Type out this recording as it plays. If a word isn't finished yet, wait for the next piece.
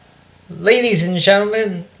Ladies and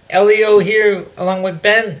gentlemen, Elio here along with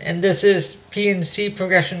Ben, and this is PNC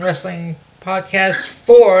Progression Wrestling Podcast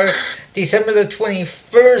for December the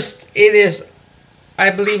 21st. It is, I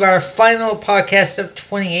believe, our final podcast of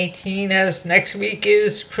 2018, as next week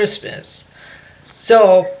is Christmas.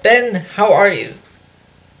 So, Ben, how are you?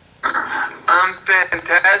 I'm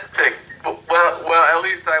fantastic. Well, at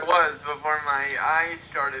least I was before my eyes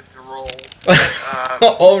started to roll.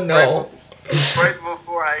 Oh no! Right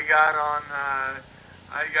before I got on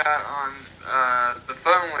the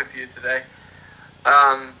phone with you today.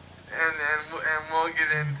 And we'll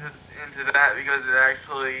get into that because it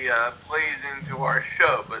actually plays into our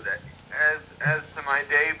show. But as to my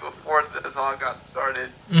day before this all got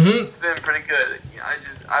started, It's been pretty good.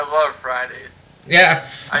 I love Fridays. Yeah,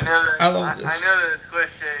 I know that I love this. I know that it's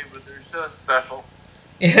cliche, but they're so special.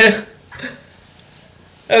 Yeah.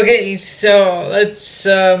 Okay, so let's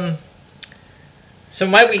So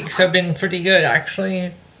my weeks have been pretty good,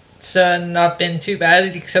 actually. It's not been too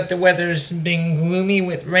bad, except the weather's been gloomy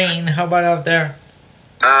with rain. How about out there?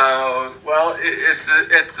 Well, it's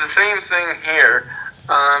the same thing here.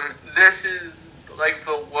 This is like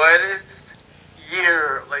the wettest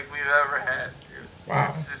year like we've ever had. Wow.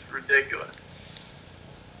 It's just ridiculous.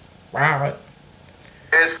 Wow.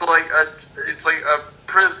 It's like a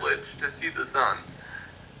privilege to see the sun.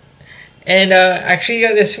 And actually,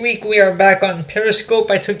 this week we are back on Periscope.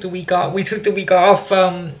 I took the week off. We took the week off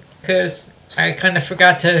because I kind of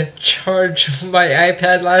forgot to charge my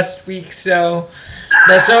iPad last week, so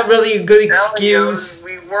that's not really a good excuse.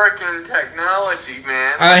 We work in technology,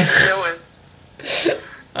 man.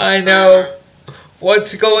 I know.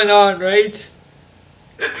 What's going on, right?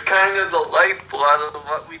 It's kind of the lifeblood of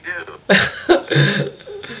what we do.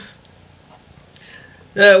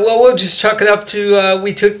 Well, we'll just chalk it up to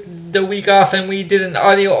we took the week off and we did an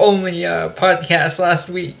audio-only podcast last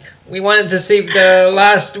week. We wanted to save the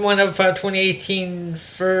last one of 2018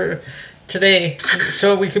 for today,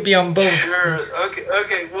 so we could be on both. Sure.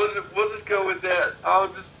 Okay. We'll just go with that.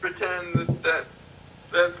 I'll just pretend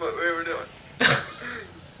that's what we were doing.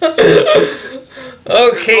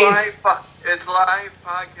 Okay. It's live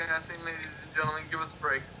podcasting, ladies and gentlemen. Give us a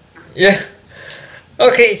break. Yeah.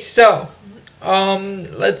 Okay, so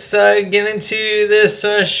let's get into this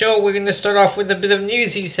show. We're going to start off with a bit of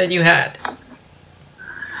news you said you had.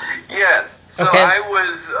 Yes. So okay. I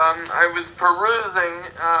was perusing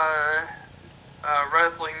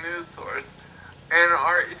Wrestling News Source, and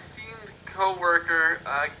our esteemed coworker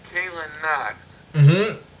Kaylin Knox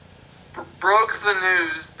broke the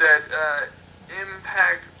news that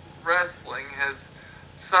Impact Wrestling has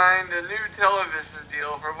signed a new television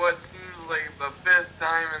deal for what seems like the 5th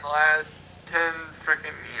time in the last 10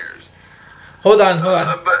 freaking years. Hold on.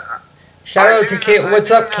 Shout out to Kaylin.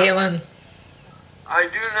 What's up, Kaylin? I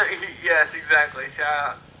do know. Yes, exactly. Shout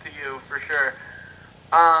out to you for sure.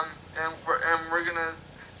 And we're gonna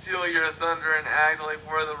steal your thunder and act like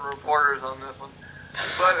we're the reporters on this one.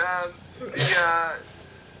 But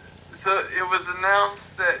so it was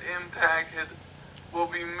announced that Impact will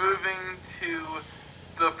be moving to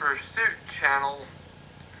the Pursuit channel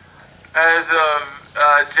as of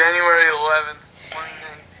January 11th,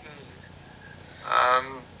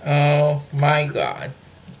 2019. Oh my God.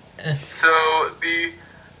 So the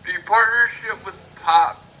partnership with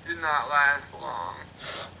Pop did not last long. I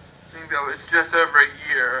think that was just over a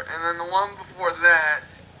year. And then the one before that...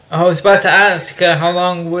 I was about to ask, how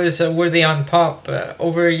long were they on Pop?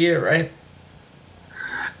 Over a year, right?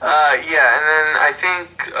 Yeah, and then I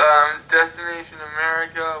think Destination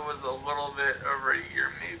America was a little bit over a year,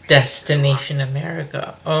 maybe. Destination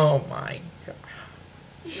America. Oh my God.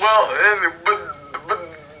 Well, but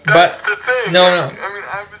that's the thing. No. I mean,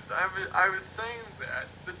 I was saying that.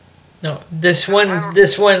 But no, this one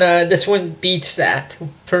beats that.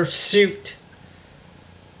 Pursuit.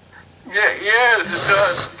 Yeah, yes, it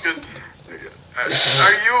does. Because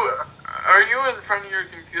are you in front of your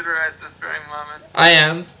computer at this very moment? I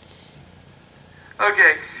am.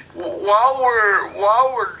 Okay. While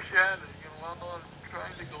we're chatting and while I'm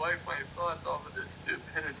trying to collect my thoughts off of this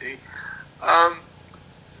stupidity,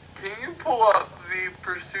 can you pull up the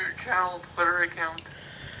Pursuit Channel Twitter account?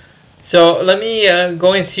 So let me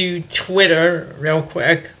go into Twitter real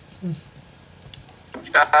quick.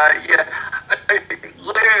 Yeah.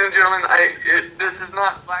 Ladies and gentlemen, this is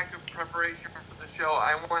not lack of preparation for the show.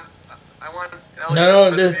 I want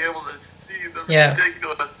Elliot to be able to see the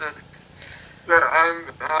ridiculousness that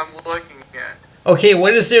I'm looking at. Okay,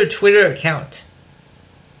 what is their Twitter account?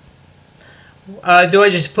 Do I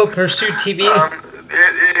just put Pursuit TV?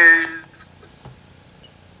 It is.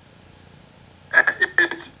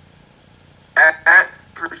 It's at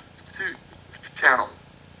Pursuit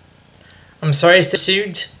I'm sorry,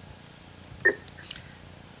 Pursuit?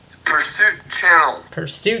 Pursuit Channel.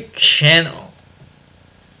 Pursuit Channel.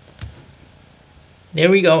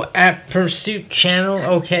 There we go, at Pursuit Channel,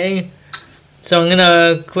 okay. So I'm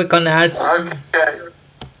gonna click on that.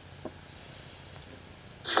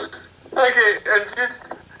 Okay, and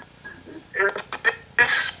just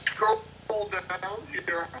scroll down to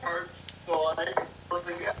your heart's delight for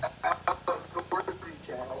the outdoorsy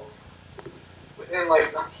channels and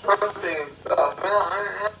like hunting and stuff.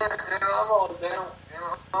 And I'm all down.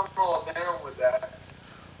 I'm all down with that.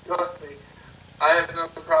 Trust me, I have no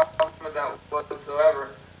problem with that whatsoever.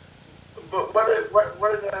 But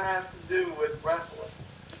what does that have to do with wrestling?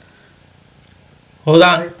 Hold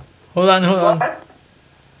on. What?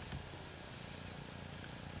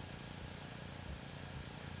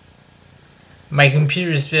 My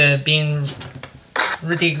computer's being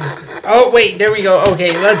ridiculous. Oh, wait, there we go.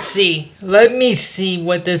 Okay, let's see. Let me see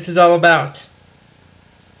what this is all about.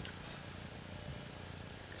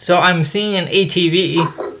 So I'm seeing an ATV.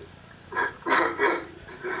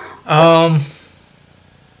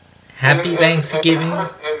 Happy Thanksgiving.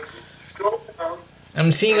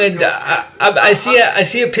 I'm seeing I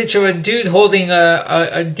see a picture of a dude holding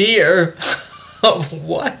a deer.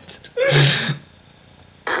 What?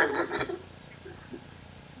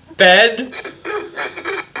 Ben?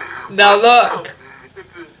 Now look.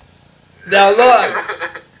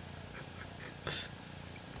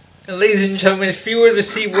 Ladies and gentlemen, if you were to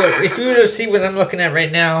see what I'm looking at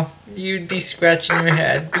right now, you'd be scratching your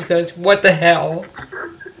head because what the hell?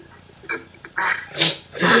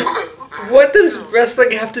 What does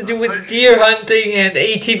wrestling have to do with deer hunting and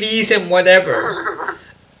ATVs and whatever?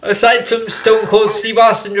 Aside from Stone Cold Steve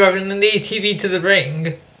Austin driving an ATV to the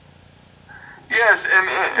ring. Yes, and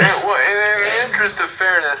in the interest of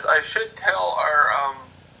fairness, I should tell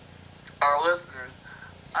our listeners,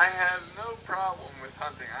 I have no problem with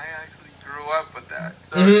hunting. I actually grew up with that.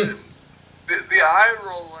 So the eye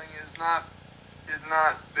rolling is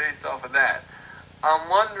not based off of that. I'm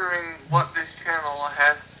wondering what this channel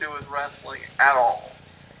has to do with wrestling at all.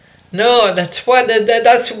 No, that's why I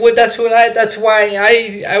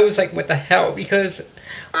was like, what the hell? Because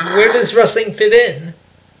where does wrestling fit in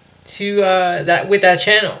to that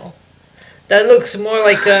channel? That looks more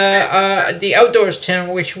like the Outdoors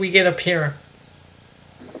channel, which we get up here.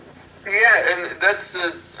 Yeah, and that's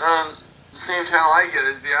the same channel I get.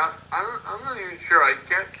 I'm not even sure I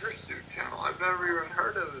get Pursuit Channel. I've never even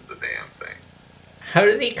heard of the damn thing. How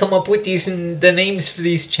did they come up with the names for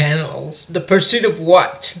these channels? The Pursuit of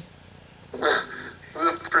what?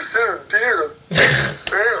 The Pursuit of Deer,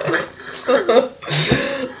 apparently.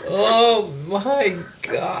 Oh my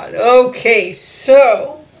god. Okay,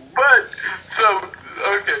 so that's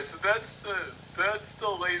the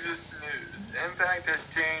latest news. Impact has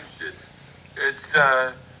changed its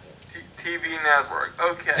TV network.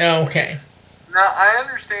 Okay. Okay. Now I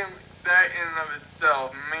understand that in and of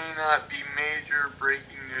itself may not be major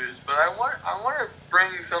breaking news, but I want to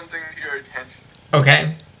bring something to your attention.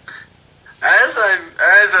 Okay. As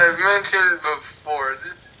I've mentioned before,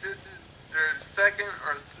 this is their second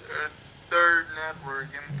or third network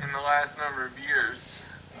in the last number of years.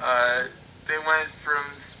 They went from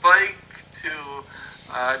Spike to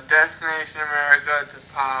Destination America to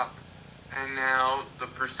Pop, and now the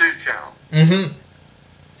Pursuit Channel. Mm-hmm.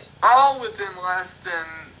 All within less than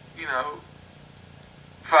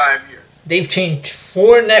 5 years. They've changed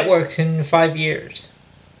 4 networks in 5 years.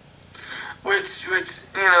 Which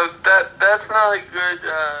that's not a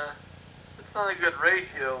good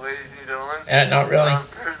ratio, ladies and gentlemen. Not really.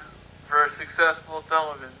 For successful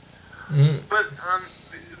television. Mm-hmm. But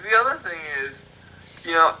the other thing is,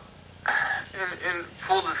 in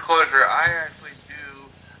full disclosure, I actually do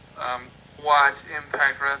watch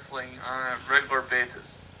Impact Wrestling on a regular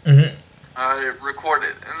basis. Mm-hmm. I record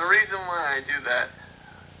it, and the reason why I do that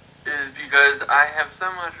is because I have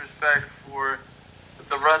so much respect for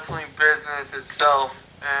the wrestling business itself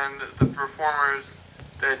and the performers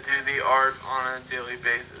that do the art on a daily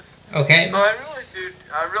basis. Okay. So I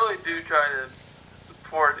really do try to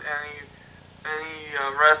support any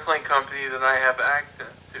wrestling company that I have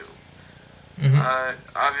access to. Mm-hmm.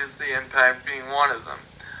 Obviously, Impact being one of them.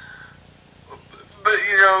 But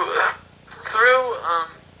through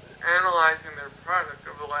analyzing their product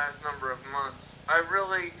over the last number of months, I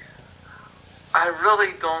really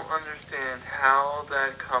don't understand how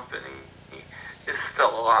that company is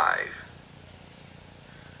still alive.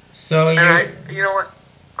 So you know what?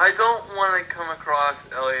 I don't want to come across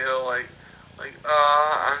Elio like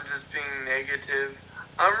I'm just being negative.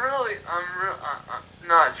 I'm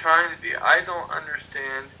not trying to be. I don't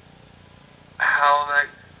understand how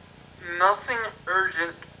nothing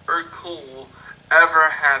urgent or cool ever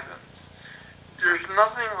happens. There's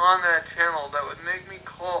nothing on that channel that would make me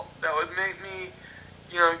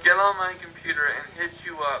get on my computer and hit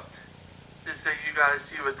you up to say you gotta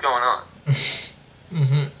see what's going on.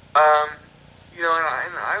 Mm-hmm.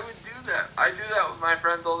 And I would do that. I do that with my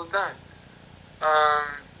friends all the time.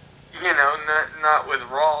 Not with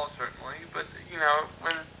Raw certainly, but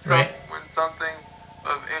when when something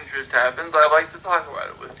of interest happens, I like to talk about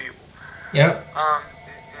it with people. Yep.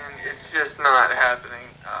 And it's just not happening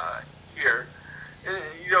here. And,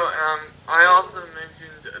 I also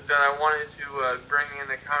mentioned that I wanted to bring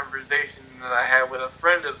in a conversation that I had with a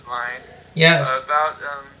friend of mine. Yes. About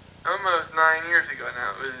almost 9 years ago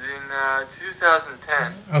now. It was in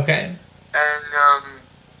 2010. Okay. And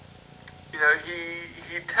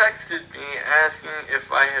he texted me asking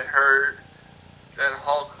if I had heard that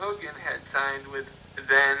Hulk Hogan had signed with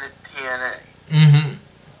then TNA. Mm-hmm.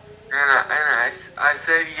 And I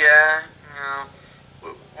said, yeah,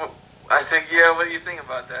 I said, yeah, what do you think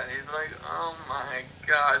about that? He's like, oh my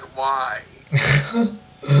God, why?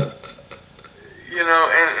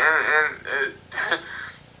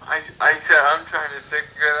 I said, I'm trying to figure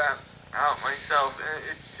that out myself. And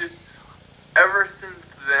it's just, ever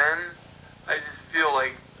since then, I just feel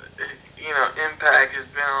like, Impact has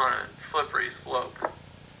been on a slippery slope.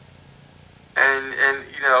 And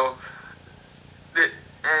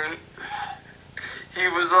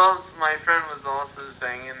my friend was also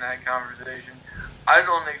saying in that conversation, I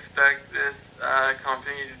don't expect this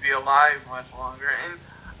company to be alive much longer. And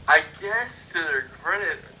I guess to their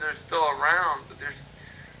credit, they're still around, but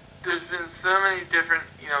there's been so many different,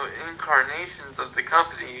 incarnations of the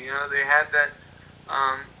company. They had that,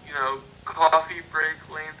 coffee break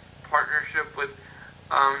length partnership with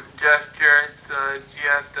Jeff Jarrett's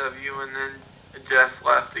GFW, and then Jeff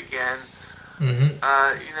left again. Mm-hmm.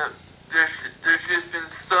 There's just been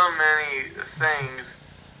so many things,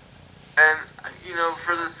 and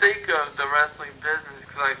for the sake of the wrestling business,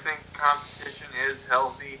 because I think competition is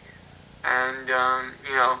healthy, and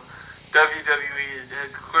WWE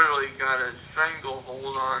has clearly got a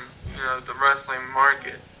stranglehold on the wrestling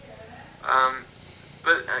market.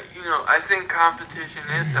 But I think competition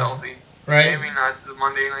is healthy. Right. Maybe not to the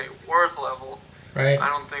Monday Night Wars level. Right. I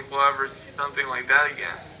don't think we'll ever see something like that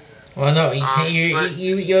again. Well, no, you can't.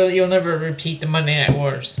 You'll never repeat the Monday Night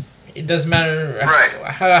Wars. It doesn't matter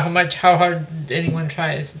how hard anyone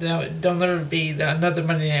tries. There'll never be another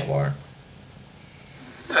Monday Night War.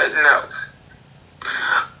 No.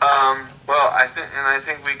 Well, I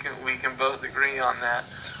think we can both agree on that.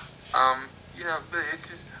 But it's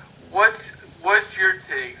just what's your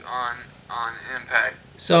take on Impact?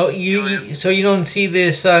 So you don't see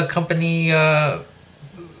this company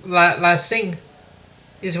lasting?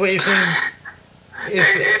 Is what you're saying?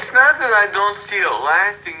 It's not that I don't see it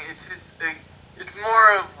lasting. It's just it's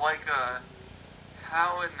more of like a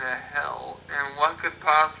how in the hell and what could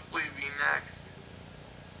possibly be next.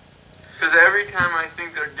 Because every time I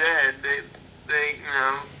think they're dead, they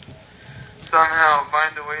somehow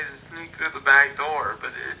find a way to sneak through the back door.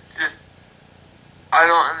 But it's just I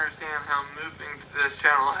don't understand how moving to this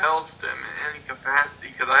channel helps them in any capacity.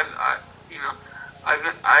 Because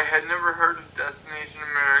I had never heard of Destination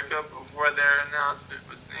America before their announcement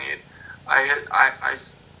was made. I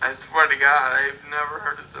swear to God, I've never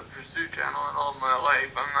heard of the Pursuit channel in all my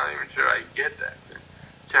life. I'm not even sure I get that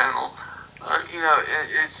channel.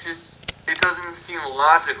 It's just, it doesn't seem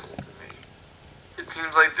logical to me. It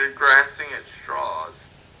seems like they're grasping at straws.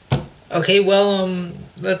 Okay, well,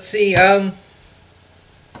 let's see.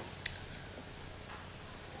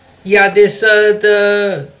 Yeah,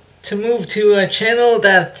 to move to a channel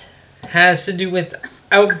that has to do with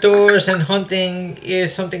outdoors and hunting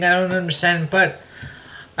is something I don't understand, but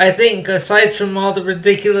I think aside from all the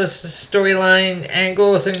ridiculous storyline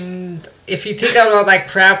angles, and if you take out all that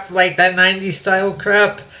crap, like that 90s style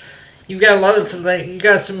crap, you've got you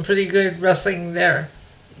got some pretty good wrestling there.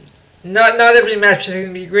 Not every match is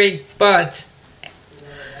gonna be great, but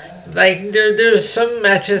there's some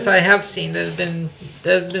matches I have seen that have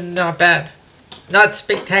been not bad. Not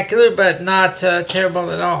spectacular, but not terrible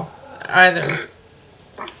at all, either.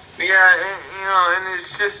 Yeah, and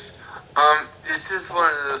it's just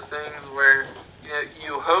one of those things where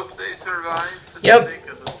you hope they survive for the sake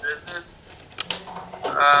of the business,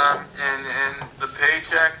 and the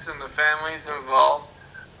paychecks and the families involved.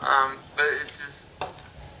 But it's just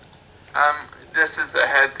this is a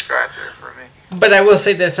head scratcher for me. But I will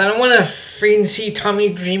say this: I don't want to freaking see Tommy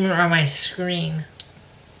Dreamer on my screen.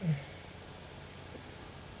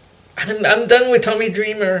 I'm done with Tommy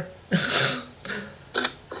Dreamer.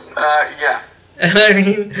 Yeah. I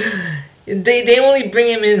mean, they only bring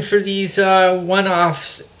him in for these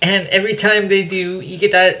one-offs, and every time they do, you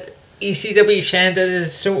get that ECW chant that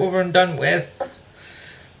is so over and done with.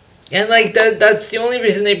 And like that's the only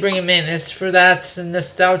reason they bring him in is for that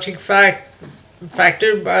nostalgic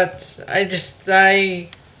factor. But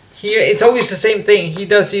it's always the same thing. He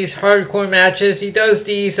does these hardcore matches. He does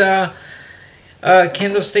these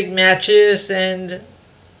candlestick matches, and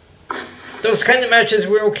those kind of matches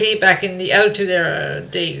were okay back in the Attitude Era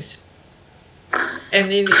days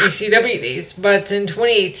and in the ECW days. But in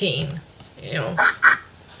 2018,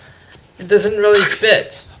 it doesn't really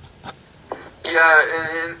fit.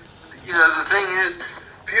 Yeah, and the thing is,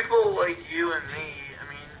 people like you and me. I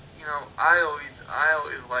mean, I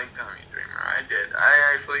always liked Tommy Dreamer. I did. I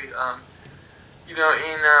actually, in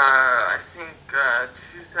I think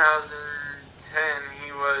 2010,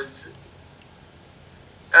 he was.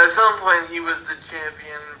 At some point, he was the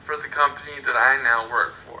champion for the company that I now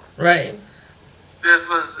work for. Right. This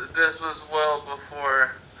was well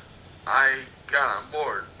before I got on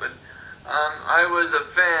board, but I was a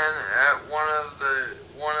fan at one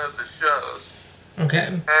of the shows. Okay.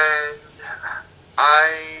 And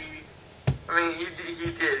I mean, he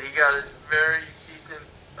did. He got a very decent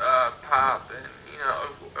pop, and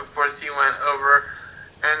of course, he went over,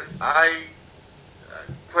 and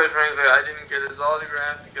quite frankly, I didn't get his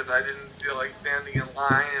autograph because I didn't feel like standing in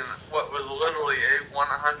line in what was literally a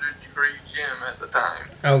 100-degree gym at the time.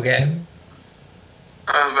 Okay.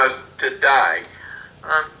 I was about to die.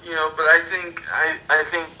 But I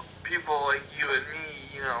think people like you and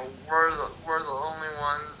me, we're the only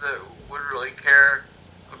ones that would really care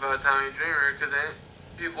about Tommy Dreamer, because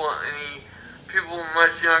people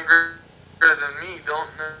much younger than me don't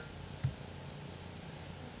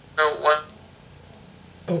know what.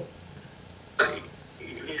 Oh.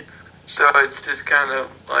 So it's just kind of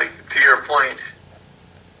like, to your point,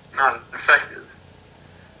 not effective.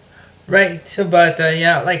 Right, but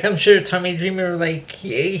like I'm sure Tommy Dreamer, like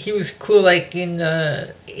he was cool like in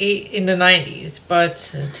the 90s, but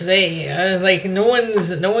today like no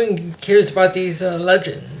one cares about these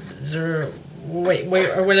legends or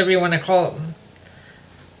or whatever you want to call them.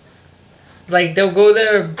 Like they'll go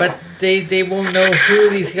there, but they won't know who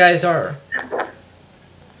these guys are.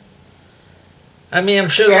 I mean, I'm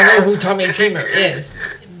sure they'll know who Tommy Dreamer is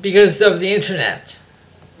because of the internet.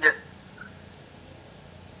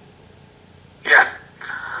 Yeah,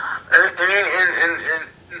 I mean, and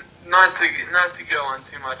not to go on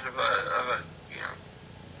too much of a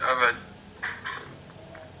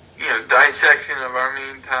dissection of our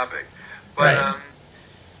main topic, but right.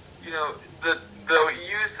 The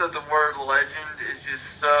use of the word legend is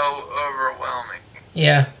just so overwhelming.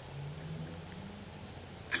 Yeah.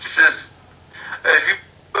 It's just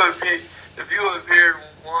if you appeared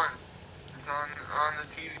once on the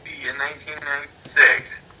TV in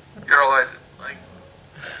 1996, you're a legend. Like,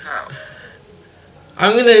 no.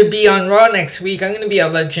 I'm gonna be on Raw next week. I'm gonna be a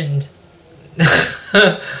legend.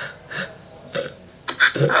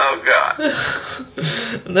 Oh God.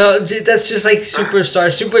 No, that's just like superstar.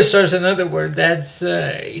 Superstar is another word that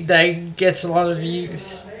gets a lot of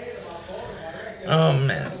views. Oh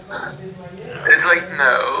man. It's like,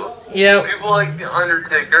 no. Yeah. People like The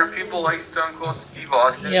Undertaker. People like Stone Cold Steve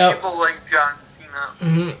Austin. Yep. People like John Cena.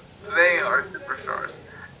 Mm-hmm. They are superstars.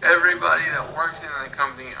 Everybody that works in the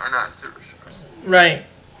company are not superstars. Right.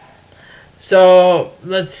 So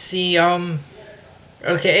let's see.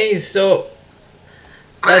 Okay. So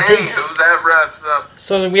that wraps up.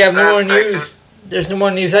 So we have no more section. news. There's no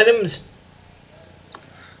more news items.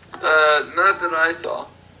 Not that I saw.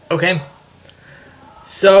 Okay.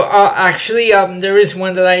 So actually, there is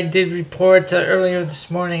one that I did report earlier this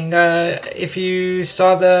morning. If you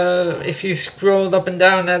scrolled up and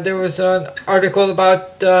down, there was an article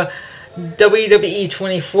about WWE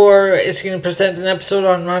 24 is going to present an episode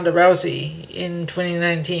on Ronda Rousey in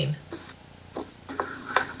 2019.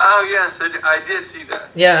 Oh yes, I did see that.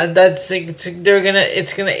 Yeah,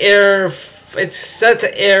 it's gonna air. It's set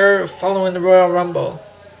to air following the Royal Rumble.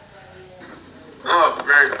 Oh,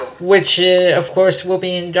 very cool. Which, of course, will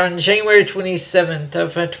be on January 27th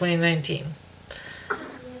of 2019.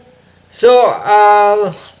 So,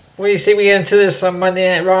 what do you say we get into this on Monday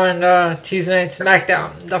Night Raw and Tuesday Night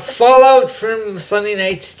SmackDown? The fallout from Sunday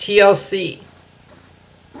night's TLC.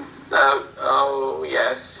 Oh,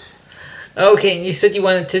 yes. Okay, and you said you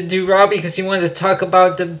wanted to do Raw because you wanted to talk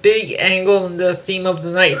about the big angle and the theme of the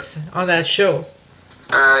night on that show.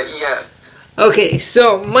 Yes. Okay,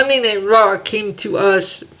 so Monday Night Raw came to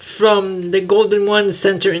us from the Golden One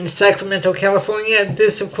Center in Sacramento, California.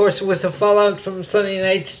 This, of course, was a fallout from Sunday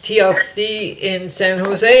night's TLC in San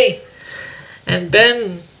Jose. And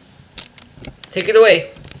Ben, take it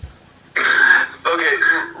away. Okay,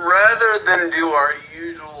 rather than do our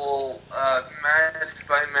usual match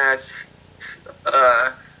by match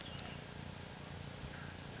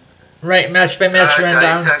Right, match by match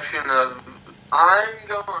rundown. dissection of, I'm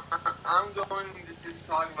going to just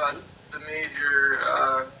talk about the major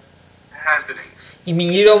happenings. You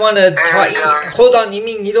mean you don't want to talk? And, Hold on. You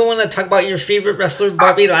mean you don't want to talk about your favorite wrestler,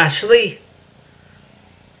 Bobby Lashley?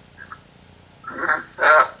 No.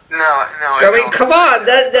 I mean, come on.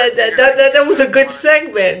 That was a good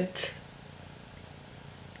segment.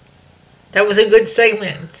 That was a good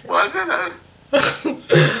segment. Wasn't it?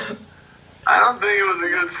 I don't think it was a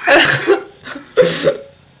good segment.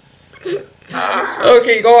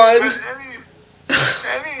 Okay, go on.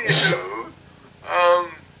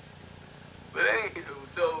 But anywho,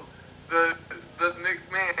 so the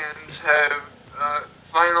McMahons have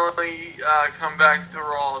finally come back to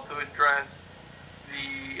Raw to address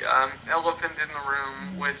the elephant in the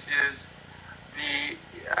room, which is the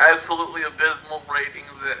absolutely abysmal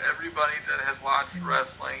ratings that everybody that has watched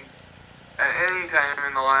wrestling at any time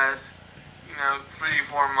in the last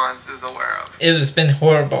 3-4 months is aware of. It has been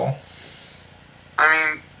horrible. I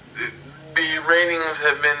mean, the ratings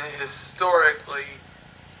have been historically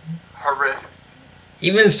horrific.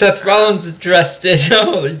 Even Seth Rollins addressed it.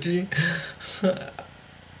 Holy gee.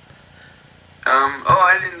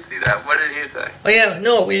 I didn't see that. What did he say? Oh yeah,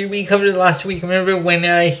 no, we covered it last week. Remember when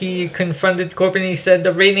he confronted Corbin? He said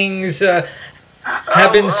the ratings have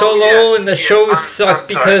been so low and the shows suck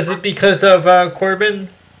because of Corbin.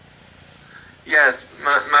 Yes,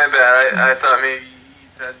 my bad. I thought maybe he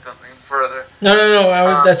said something further.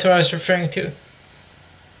 No. That's what I was referring to.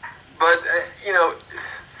 But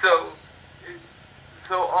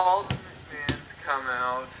so all the McMahons come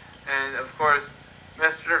out, and of course,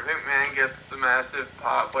 Mr. McMahon gets the massive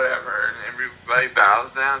pop, whatever, and everybody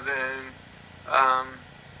bows down to him.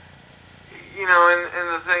 And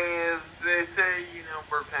the thing is, they say,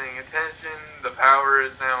 we're paying attention. The power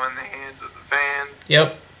is now in the hands of the fans.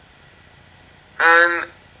 Yep. And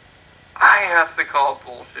I have to call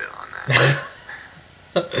bullshit on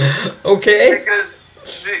that. Okay.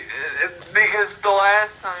 Because the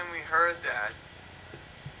last time we heard that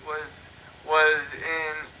was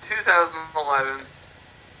in 2011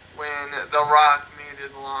 when The Rock made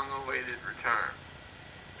his long-awaited return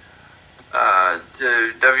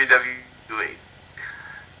to WWE,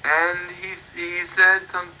 and he said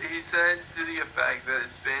to the effect that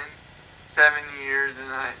it's been 7 years,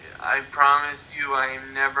 and I promise you I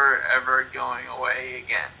am never ever going away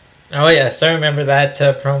again. Oh yes, I remember that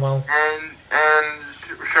promo. And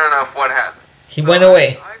sure enough, what happened? He went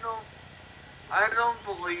away. I don't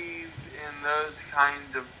believe in those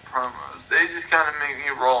kind of promos. They just kind of make me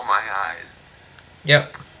roll my eyes.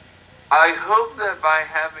 Yep. I hope that by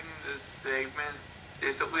having this segment,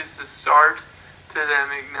 it's at least a start to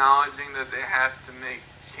them acknowledging that they have to make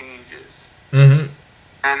changes. Mm-hmm.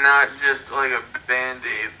 And not just like a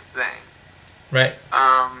Band-Aid thing. Right.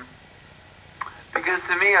 Because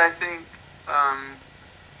to me, I think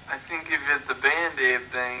if it's a Band-Aid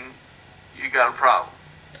thing, you got a problem.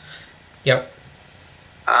 Yep.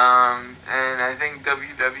 And I think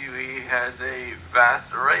WWE has a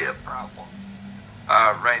vast array of problems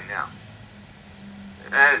right now.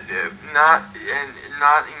 Not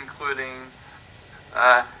including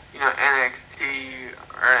NXT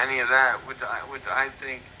or any of that, which I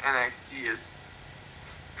think NXT is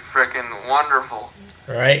freaking wonderful.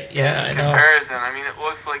 Right? Yeah, I know. Comparison. I mean, it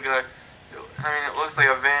looks like a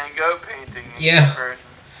Van Gogh painting. Yeah. Comparison.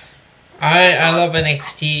 I love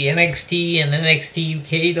NXT and NXT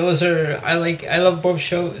UK. Those are I love both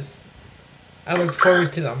shows. I look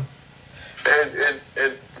forward to them.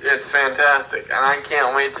 It's fantastic, and I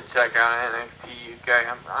can't wait to check out NXT UK.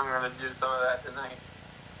 I'm gonna do some of that tonight.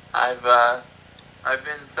 I've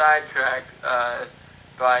been sidetracked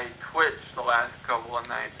by Twitch the last couple of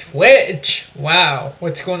nights. Twitch? Wow,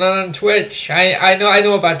 what's going on Twitch? I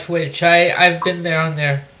know about Twitch. I've been there on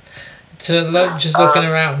there. Just looking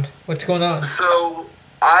around. What's going on? So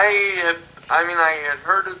I had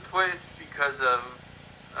heard of Twitch because of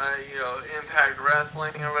Impact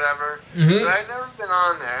Wrestling or whatever. Mm-hmm. But I'd never been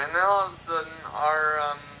on there, and then all of a sudden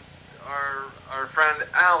our friend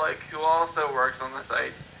Alec, who also works on the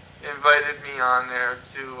site, invited me on there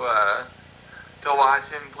to watch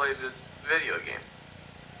him play this video game.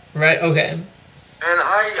 Right. Okay. And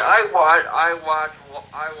I watch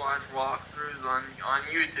walkthroughs on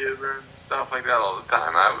YouTube and stuff like that all the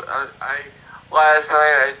time. Last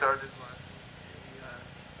night I started watching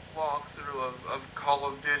a walkthrough of Call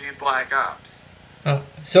of Duty Black Ops, and it was fantastic. I mean, it looks like a Van Gogh painting. In comparison. Right. Oh,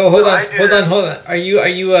 so hold So on, I do hold on, that. hold on. Are you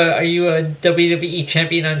a WWE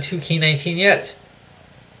champion on 2K19 yet?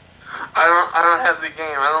 I don't have the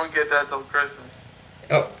game. I don't get that till Christmas.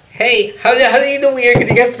 Oh, hey, how do you know what you're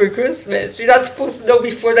gonna get for Christmas? You're not supposed to know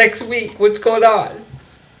before next week. What's going on?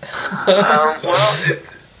 Well,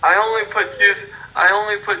 I only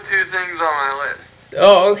put two things on my list,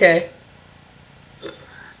 Oh, okay.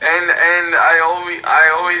 and I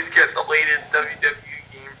always get the latest WWE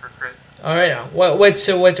game for Christmas. All right.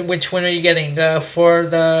 Which one are you getting for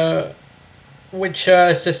the which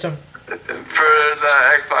system? For the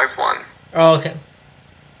Xbox One. Oh, okay.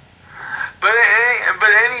 But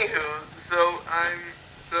anywho,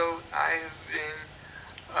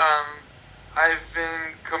 I've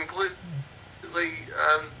been completely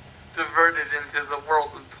diverted into the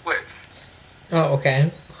world of Twitch, Oh,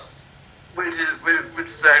 okay. which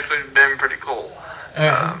has actually been pretty cool. All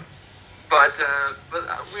right. But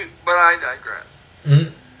I digress.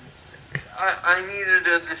 Mhm. I needed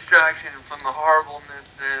a distraction from the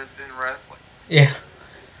horribleness that has been wrestling. Yeah.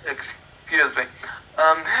 Excuse me.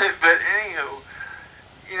 But anywho,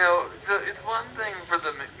 so it's one thing for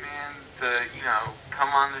the McMahons to, come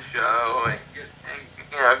on the show and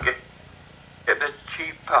get this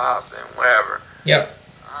cheap pop and whatever. Yep.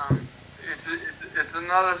 It's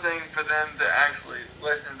another thing for them to actually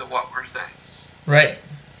listen to what we're saying. Right.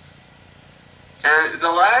 And the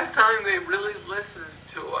last time they really listened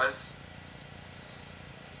to us,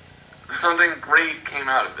 something great came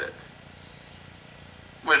out of it,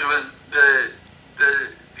 which was the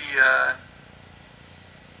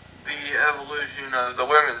evolution of the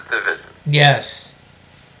women's division. Yes.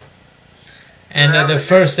 And the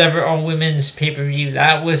first ever all women's pay per view.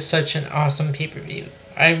 That was such an awesome pay per view.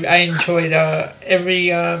 I enjoyed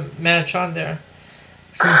every match on there,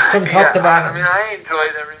 from top to bottom. I mean, I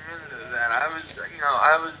enjoyed every minute of that.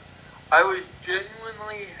 I was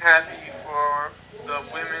genuinely happy for the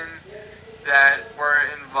women that were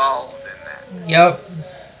involved in that. Yep.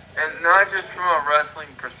 And not just from a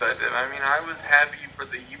wrestling perspective. I mean, I was happy for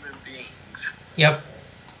the human beings. Yep.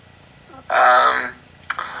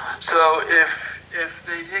 So if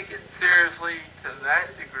they take it seriously to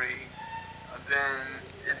that degree, then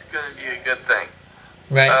it's going to be a good thing.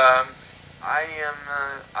 Right.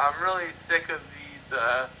 I'm really sick of these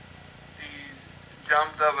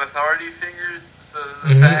jumped up authority figures. So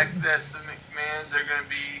the fact that the McMahons are going to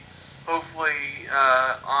be hopefully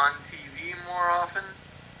on TV more often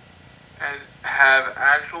and have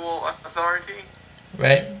actual authority,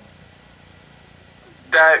 right.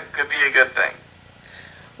 that could be a good thing.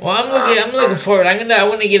 Well, I'm looking forward. I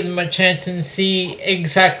want to give them a chance and see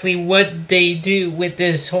exactly what they do with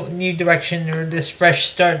this whole new direction or this fresh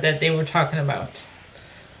start that they were talking about.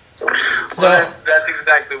 Well, that's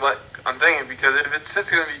exactly what I'm thinking, because if it's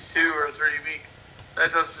just going to be 2 or 3 weeks,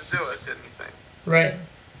 that doesn't do us anything. Right.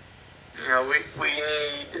 We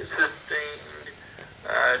need sustained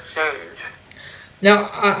change. Now,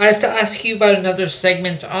 I have to ask you about another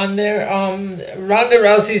segment on there. Ronda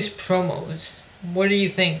Rousey's promos. What do you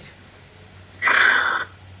think?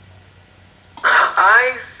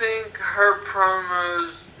 I think her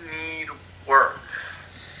promos need work.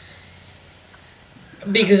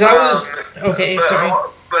 Because I was okay. Sorry.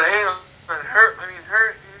 But hang on, her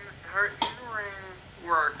in-ring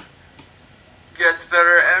work gets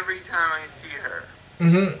better every time I see her.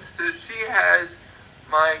 Mm-hmm. So she has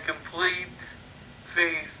my complete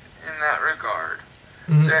faith in that regard,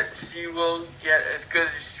 that she will get as good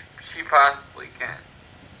as she possibly can.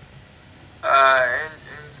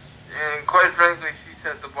 And quite frankly, she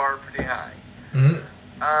set the bar pretty high. In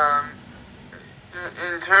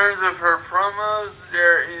terms of her promos,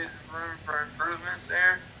 there is room for improvement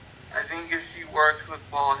there. I think if she works with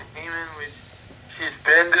Paul Heyman, which she's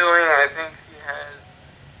been doing, I think she has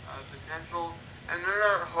potential. And they're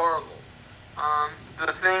not horrible.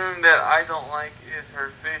 The thing that I don't like is her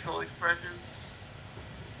facial expressions.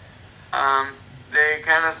 They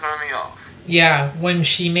kind of throw me off. Yeah, when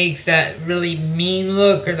she makes that really mean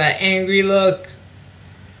look or that angry look.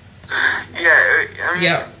 Yeah, I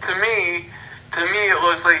mean, to me, it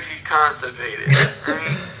looks like she's constipated. I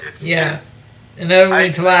mean, it's just... And I don't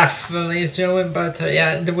need to laugh, ladies and gentlemen, but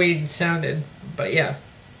the way it sounded. But yeah.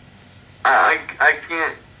 I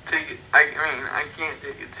can't take it. I can't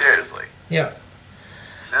take it seriously. Yeah.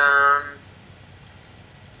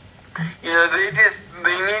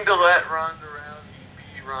 They need to let Ronda Rousey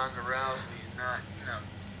be Ronda Rousey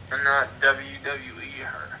and not WWE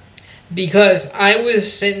her. Because I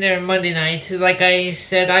was sitting there Monday night, like I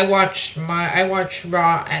said, I watch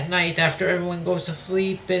Raw at night after everyone goes to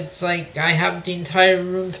sleep. It's like I have the entire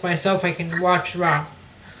room to myself. I can watch Raw.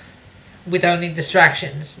 without any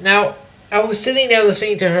distractions. Now, I was sitting there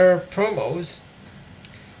listening to her promo,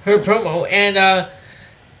 and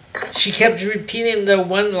she kept repeating the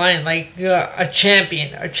one line like a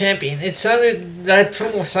champion, a champion. That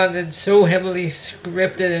promo sounded so heavily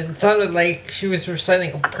scripted, and it sounded like she was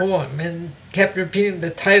reciting a poem and kept repeating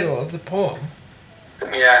the title of the poem.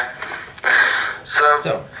 Yeah.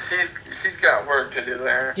 So she's got work to do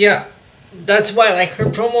there. Yeah. That's why, like, her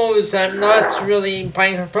promos, I'm not really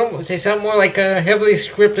buying her promos. They sound more like a heavily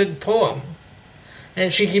scripted poem.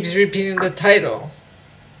 And she keeps repeating the title.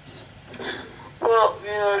 Well,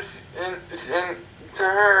 you know, and to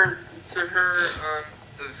her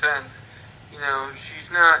defense, you know, she's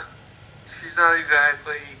not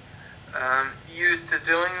exactly used to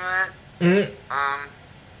doing that. Mm-hmm.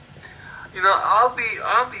 You know, I'll be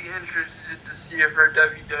interested to see if her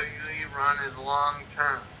WWE run is long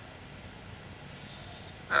term.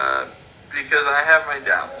 Because I have my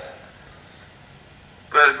doubts.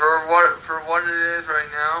 But for what it is right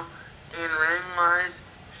now, in ring wise,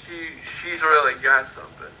 she's really got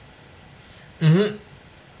something. Mm-hmm.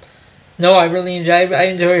 No, I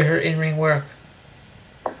enjoy her in-ring work.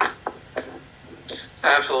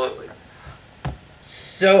 Absolutely.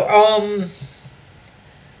 So,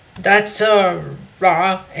 that's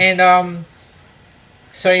Raw, and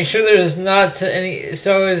so are you sure there's not any?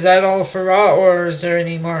 So is that all for Raw, or is there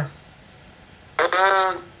any more?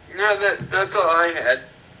 No, that's all I had.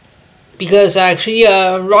 Because actually,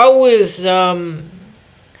 Raw was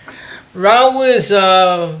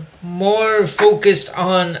more focused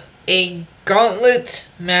on a gauntlet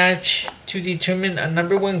match to determine a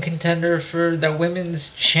number one contender for the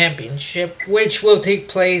women's championship, which will take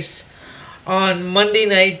place on Monday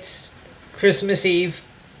night, Christmas Eve,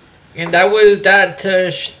 and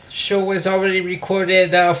that show was already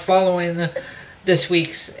recorded following this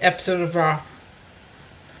week's episode of Raw.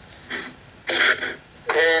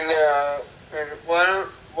 And why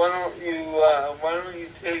don't you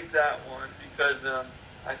take that one, because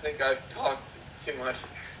I think I've talked too much.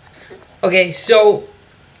 Okay, so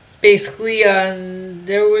basically,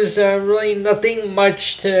 there was really nothing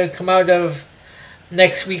much to come out of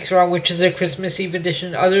next week's Raw, which is the Christmas Eve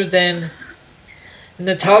edition, other than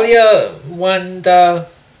Natalya won the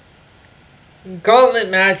gauntlet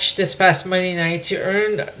match this past Monday night to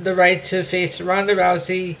earn the right to face Ronda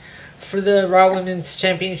Rousey for the Raw Women's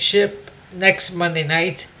Championship next Monday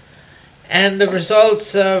night. And the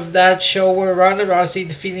results of that show were Ronda Rousey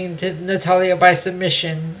defeating Natalya by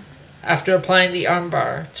submission after applying the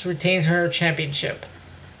armbar to retain her championship.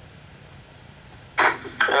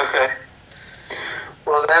 Okay.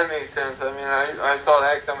 Well, that makes sense. I mean, I saw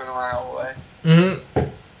that coming a mile away. Mm-hmm.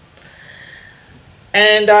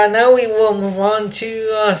 And now we will move on to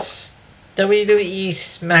WWE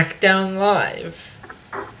SmackDown Live.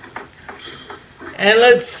 And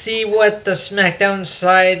let's see what the SmackDown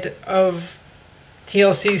side of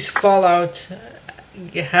TLC's Fallout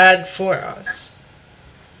had for us.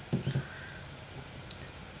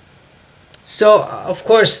 So, of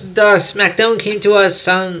course, the SmackDown came to us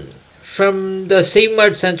from the Save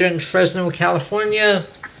Mart Center in Fresno, California.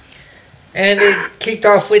 And it kicked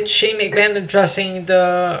off with Shane McMahon addressing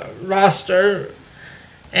the roster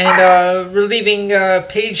and relieving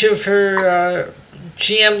Paige of her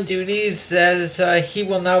GM duties, as he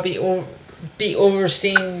will now be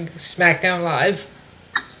overseeing SmackDown Live.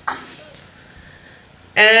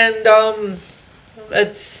 And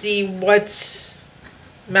let's see what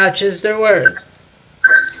matches there were.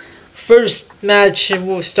 First match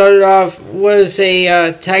we started off was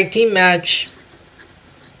a tag team match,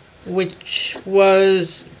 which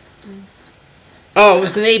was it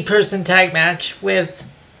was an 8-person tag match with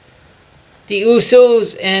the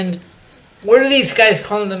Usos and what are these guys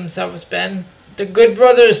calling themselves, Ben? The Good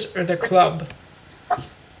Brothers or the Club?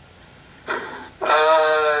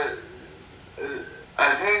 I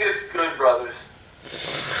think it's Good Brothers.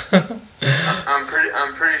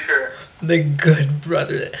 I'm pretty sure. The Good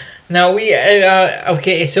Brothers. Now we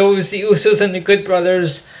okay, so it was the Usos and the Good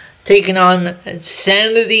Brothers taking on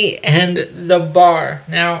Sanity and The Bar.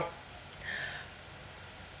 Now,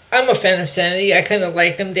 I'm a fan of Sanity. I kind of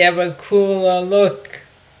like them. They have a cool look.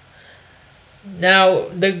 Now,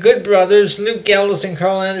 the Good Brothers, Luke Gallows and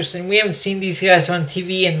Carl Anderson, we haven't seen these guys on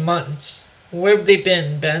TV in months. Where have they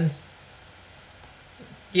been, Ben?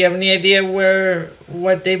 Do you have any idea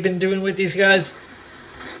what they've been doing with these guys?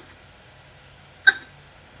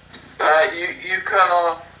 You cut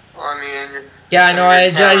off on me and yeah, I know. I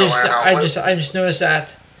just noticed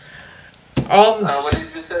that. What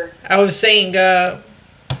did you say? I was saying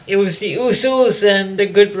it was the Usos and the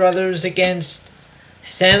Good Brothers against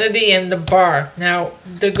Sanity and The Bar. Now,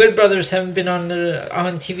 the Good Brothers haven't been on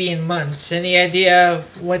TV in months. Any idea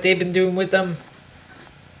what they've been doing with them?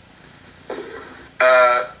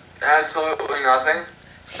 Absolutely nothing.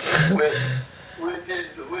 Which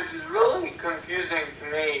is really confusing to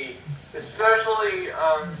me, especially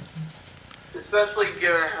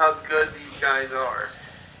given how good these guys are.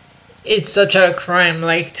 It's such a crime,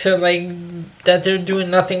 that they're doing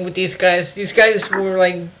nothing with these guys. These guys were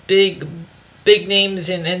big names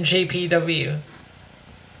in NJPW.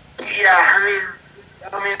 Yeah,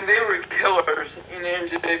 I mean, they were killers in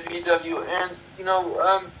NJPW, and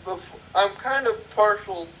I'm kind of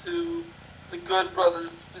partial to the Good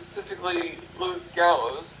Brothers, specifically Luke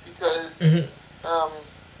Gallows, because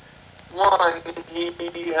one,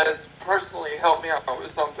 he has personally helped me out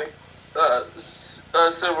with something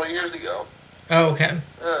several years ago. Oh, okay.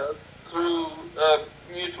 Through a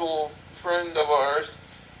mutual friend of ours,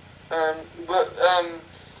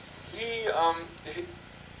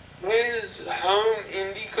 his home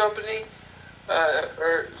indie company,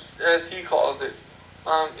 or as he calls it,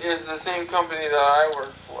 is the same company that I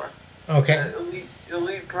work for. Okay.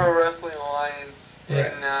 Elite Pro Wrestling Alliance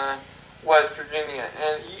in West Virginia,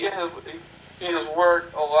 and he has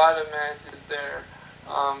worked a lot of matches there.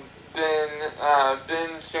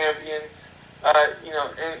 Been champion, and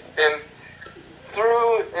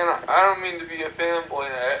I don't mean to be a fanboy.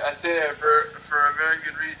 I say that for a very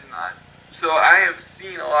good reason. So I have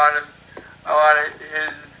seen a lot of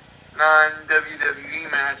his non-WWE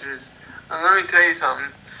matches, and let me tell you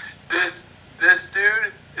something. This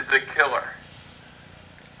dude is a killer.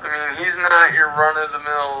 I mean, he's not your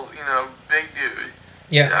run-of-the-mill, big dude.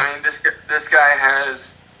 Yeah. I mean, this guy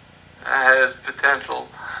has potential.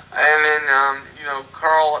 And then,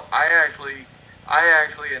 Carl, I actually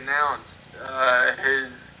announced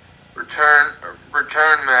his return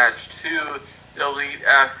match to Elite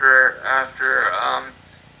after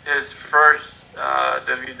his first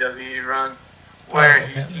WWE run, where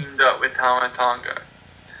he teamed up with Tama Tonga.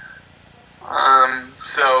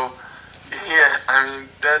 So yeah, I mean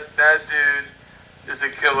that dude is a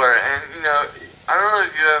killer, and I don't know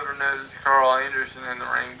if you ever noticed Carl Anderson in the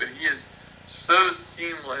ring, but he is so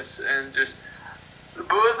seamless, and just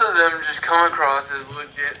both of them just come across as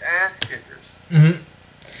legit ass kickers. Mm-hmm.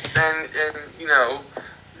 And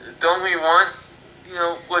don't we want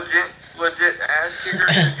legit ass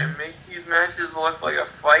kickers who can make these matches look like a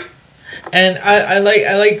fight? And I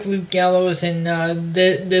like Luke Gallows in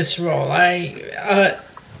this role.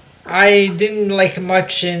 I didn't like him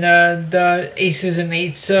much in the Aces and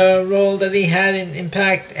Eights role that he had in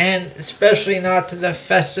Impact, and especially not the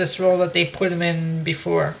Festus role that they put him in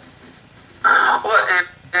before. Well,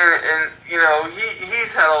 and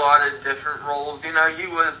he's had a lot of different roles. He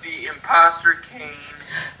was the Imposter King.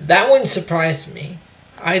 That one surprised me.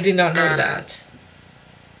 I did not know that.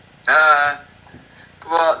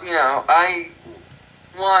 Well, I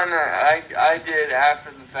did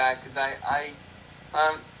after the fact, because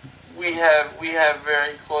we have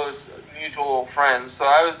very close mutual friends, so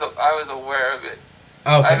I was aware of it.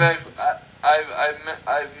 Okay.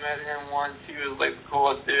 I've met him once. He was like the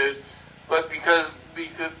coolest dude, but because we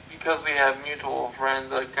have mutual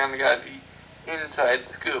friends, I kind of got the inside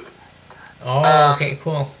scoop. Oh, okay,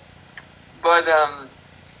 cool. But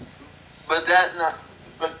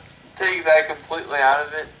take that completely out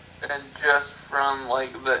of it, and just from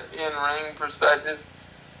the in-ring perspective,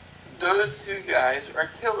 those two guys are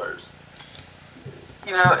killers.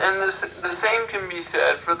 And the same can be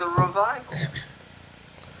said for the Revival.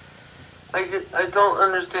 I don't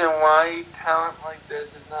understand why talent like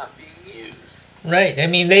this is not being used. Right. I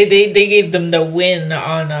mean, they gave them the win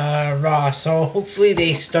on Raw, so hopefully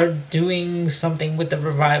they start doing something with the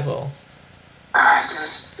Revival.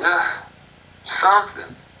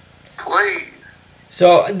 Something, please.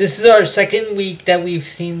 So this is our second week that we've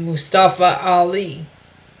seen Mustafa Ali.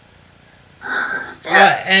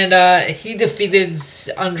 Yes. And he defeated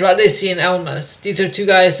Andrade Cien Almas. These are two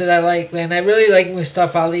guys that I like, and I really like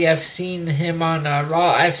Mustafa Ali. I've seen him on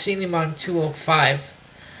Raw. I've seen him on 205.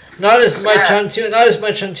 Not as much on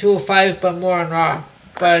 205, but more on Raw.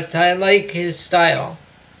 But I like his style.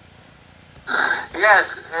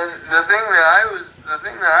 Yes, and the thing that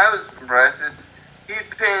I was impressed is he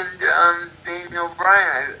pinned Daniel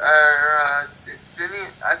Bryan. Didn't he?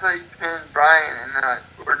 I thought he pinned Bryan in that,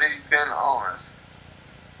 or did he pin Almas?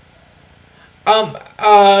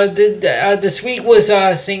 This week was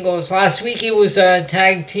singles. Last week it was a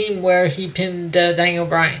tag team where he pinned Daniel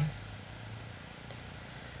Bryan.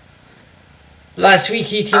 Last week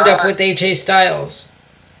he teamed up with AJ Styles.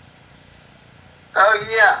 Oh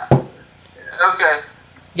yeah. Okay.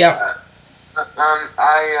 Yep.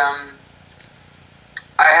 I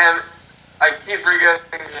have. I keep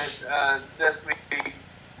forgetting that this week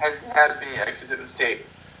hasn't happened yet because it was taped.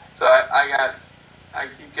 So I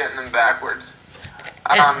keep getting them backwards.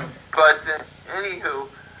 But anywho,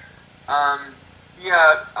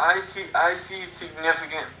 yeah, I see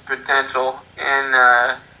significant potential in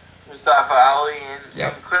Mustafa Ali,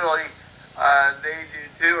 and clearly they do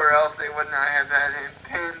too, or else they would not have had him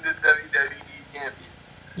pin the WWE champion.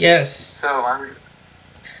 Yes. So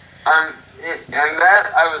and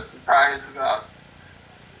that I was surprised about.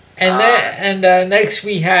 And next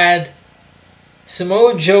we had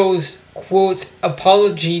Samoa Joe's quote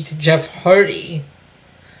apology to Jeff Hardy,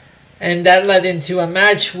 and that led into a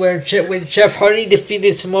match where Jeff Hardy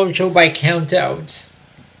defeated Samoa Joe by countout.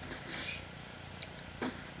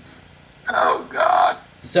 Oh God.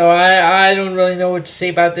 So I don't really know what to say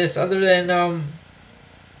about this other than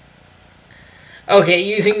okay,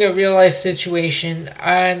 using a real life situation,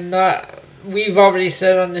 we've already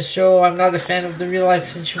said on the show, I'm not a fan of the real life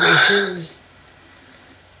situations.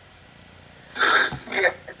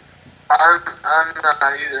 Yeah, I'm not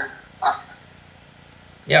either.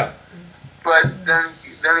 Yeah. But then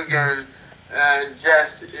again,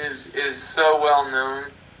 Jeff is so well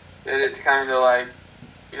known that it's kind of like,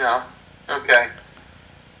 okay.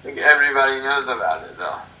 I think everybody knows about it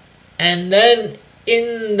though. And then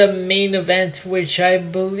in the main event, which I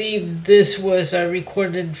believe this was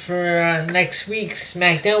recorded for next week's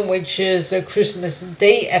SmackDown, which is a Christmas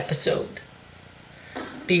Day episode.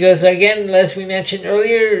 Because again, as we mentioned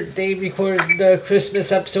earlier, they recorded the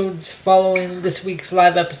Christmas episodes following this week's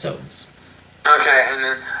live episodes. Okay, and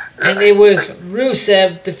then... And it was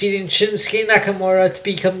Rusev defeating Shinsuke Nakamura to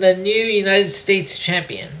become the new United States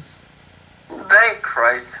champion. Thank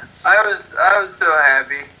Christ. I was so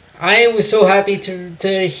happy. I was so happy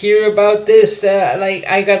to hear about this.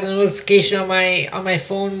 I got a notification on my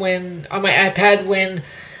phone on my iPad when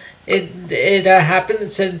it happened.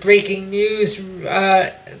 It said breaking news.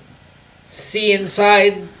 See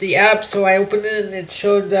inside the app. So I opened it and it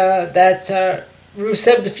showed that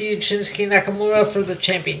Rusev defeated Shinsuke Nakamura for the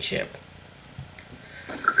championship.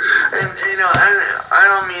 And I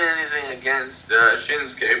don't mean anything against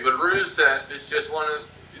Shinsuke, but Rusev is just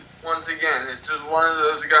once again, it's just one of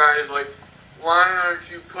those guys, like, why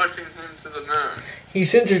aren't you pushing him to the moon?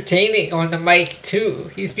 He's entertaining on the mic,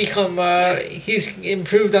 too. He's become, he's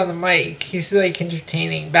improved on the mic. He's,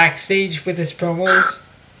 entertaining backstage with his promos.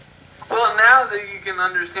 Well, now that you can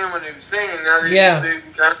understand what he was saying, now that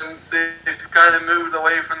they've kind of moved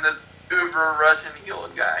away from this uber Russian heel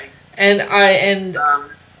guy.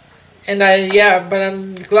 But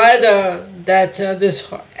I'm glad that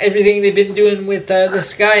this everything they've been doing with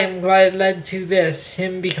this guy, I'm glad it led to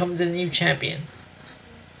him become the new champion.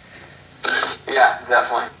 Yeah,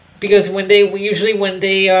 definitely. Because when they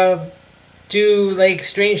do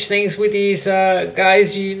strange things with these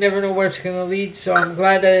guys, you never know where it's gonna lead. So I'm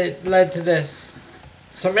glad that it led to this.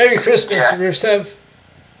 So Merry Christmas, Rusev.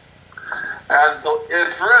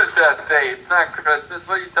 It's Rusev Day. It's not Christmas.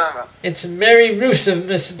 What are you talking about? It's Merry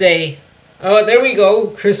Rusevmas Day. Oh, there we go.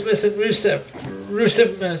 Christmas and Rusev.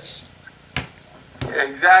 Rusevmas. Yeah,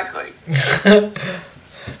 exactly.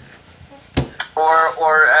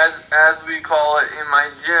 or as we call it in my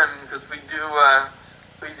gym, because we do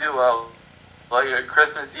a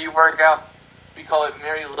Christmas Eve workout. We call it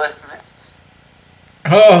Merry Liftmas.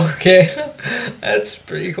 Oh, okay. That's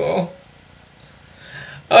pretty cool.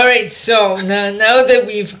 Alright, so now that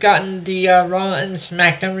we've gotten the Raw and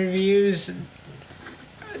SmackDown reviews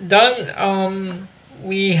done,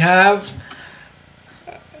 we have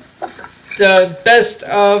the best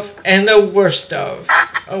of and the worst of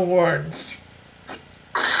awards.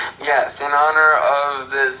 Yes, in honor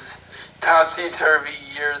of this topsy-turvy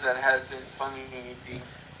year that has been 2018.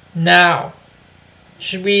 Now,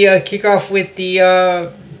 should we kick off with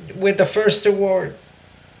the first award?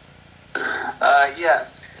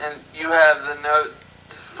 Yes. And you have the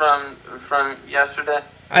notes from yesterday?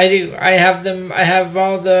 I do. I have them. I have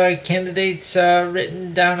all the candidates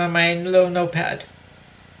written down on my little notepad.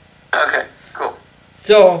 Okay, cool.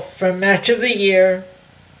 So, for Match of the Year,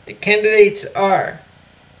 the candidates are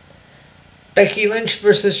Becky Lynch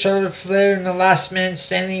versus Charlotte Flair in the Last Man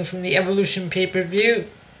Standing from the Evolution pay-per-view,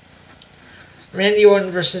 Randy Orton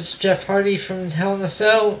versus Jeff Hardy from Hell in a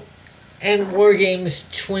Cell, and War Games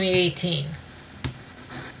 2018.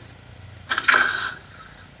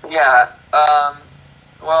 Yeah,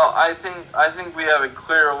 well, I think we have a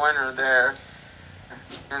clear winner there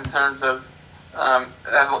in terms of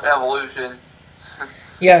Evolution.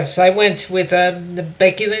 Yes, I went with the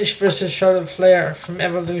Becky Lynch versus Charlotte Flair from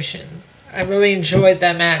Evolution. I really enjoyed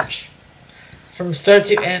that match. from start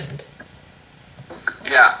to end.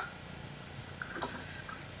 Yeah.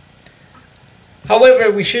 However,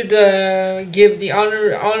 we should give the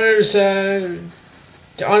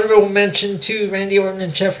honorable mention to Randy Orton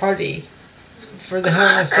and Jeff Hardy for the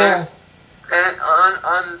Hell in a Cell. And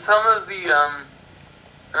on some of the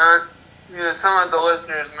some of the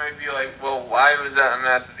listeners might be like, well, why was that a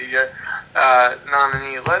match of the year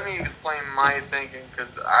nominee? Let me explain my thinking,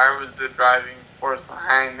 because I was the driving force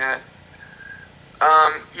behind that.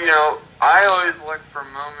 I always look for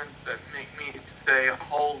moments that make me say,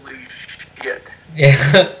 "Holy shit!" Yeah.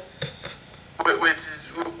 which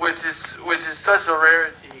is such a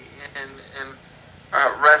rarity in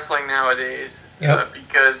wrestling nowadays. Yep.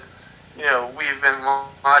 Because we've been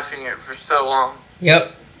watching it for so long.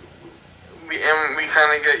 Yep. We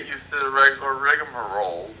kind of get used to the regular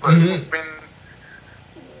rigmarole, but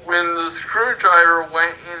when the screwdriver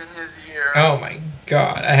went in his ear, oh my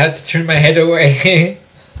God! I had to turn my head away.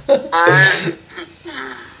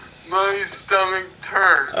 my stomach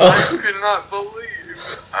turned. Oh.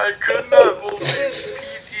 I could not believe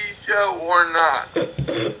PG show or not.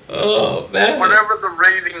 Oh man! Whatever the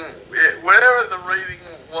rating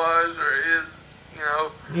was or is,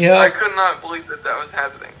 Yeah. I could not believe that was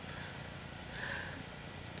happening.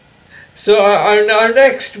 So our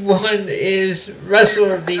next one is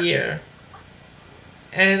Wrestler of the Year.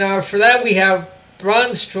 And for that we have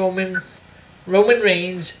Braun Strowman, Roman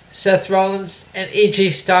Reigns, Seth Rollins, and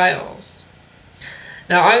AJ Styles.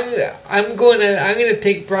 Now I'm gonna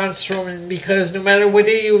pick Braun Strowman because no matter what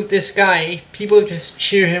they do with this guy, people just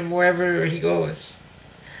cheer him wherever he goes.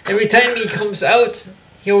 Every time he comes out,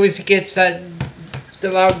 he always gets the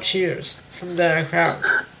loud cheers from the crowd.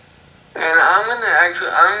 And I'm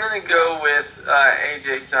gonna go with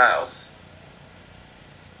AJ Styles.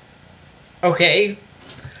 Okay.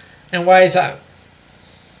 And why is that?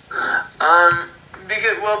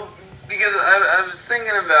 Because I was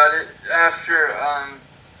thinking about it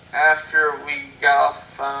after we got off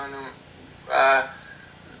the phone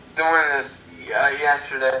doing this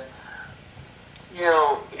yesterday.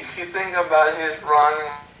 If you think about his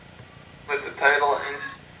run with the title and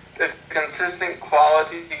just the consistent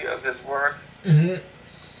quality of his work,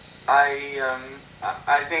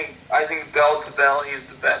 I think bell to bell he's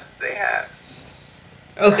the best they have.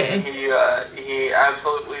 Okay. And he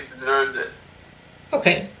absolutely deserves it.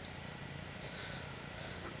 Okay.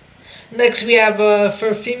 Next we have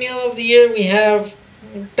for Female of the Year we have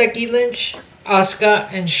Becky Lynch, Asuka,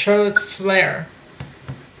 and Charlotte Flair.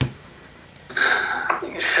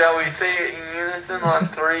 Shall we say it in unison on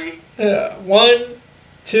three? 1,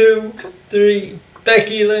 2, 3.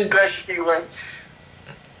 Becky Lynch. Becky Lynch.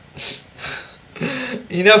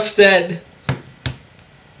 Enough said.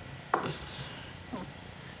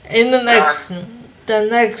 In the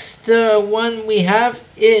next one we have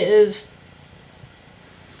is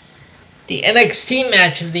the NXT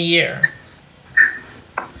Match of the Year.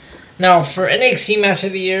 Now, for NXT Match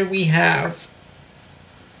of the Year, we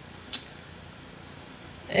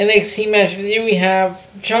have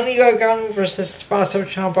Johnny Gargano versus Tommaso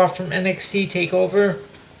Ciampa from NXT TakeOver,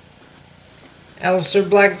 Aleister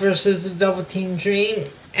Black versus the Velveteen Dream,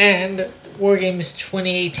 and War Games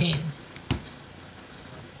 2018.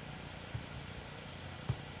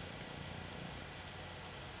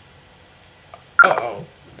 Uh-oh.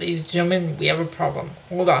 Ladies and gentlemen, we have a problem.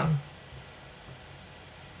 Hold on.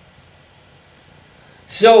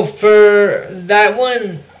 So, for that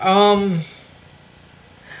one,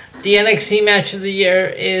 the NXT Match of the Year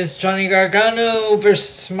is Johnny Gargano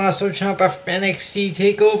versus Tommaso Ciampa from NXT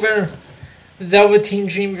TakeOver, Velveteen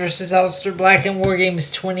Dream versus Aleister Black, and War Games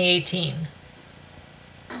 2018.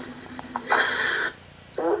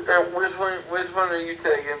 Which one are you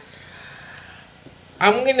taking?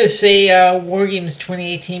 I'm going to say War Games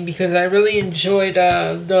 2018 because I really enjoyed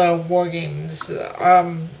the War Games.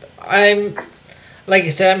 I'm, like I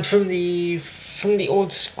said, I'm from the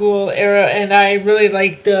old school era, and I really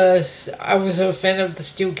liked I was a fan of the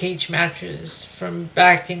steel cage matches from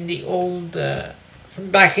back in the 80s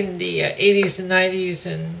and 90s,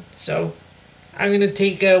 and so I'm going to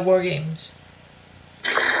take War Games.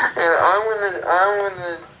 And I'm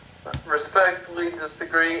gonna respectfully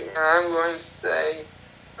disagree, and I'm going to say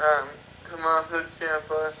Tommaso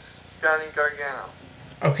Ciampa, Johnny Gargano.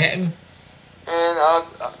 Okay. And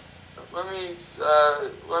let me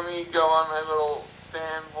go on my little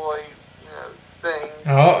fanboy thing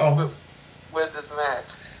with this match.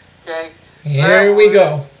 Okay. Here we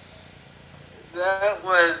go. That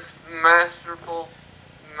was masterful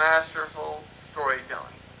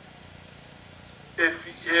storytelling.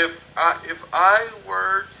 If I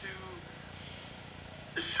were to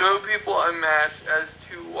show people a match as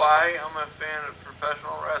to why I'm a fan of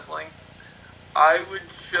professional wrestling, I would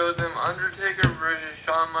show them Undertaker versus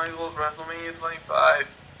Shawn Michaels WrestleMania 25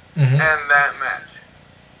 and that match.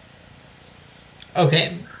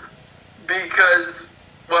 Okay. Because,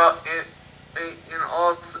 well, and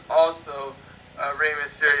also Rey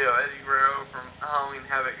Mysterio, Eddie Guerrero from Halloween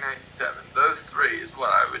Havoc 97. Those three is what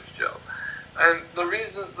I would show. And the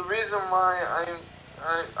reason why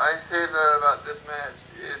I say that about this match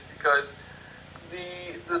is because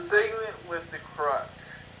the segment with the crutch,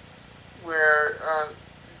 where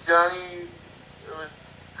Johnny was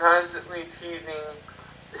constantly teasing,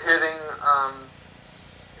 hitting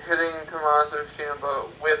Tommaso Ciampa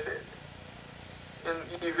with it, and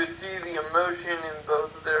you could see the emotion in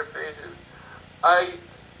both of their faces. I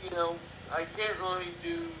can't really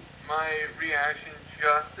do my reaction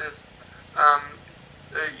justice,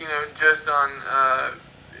 just on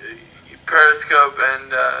Periscope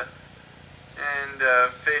and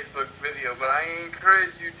Facebook video, but I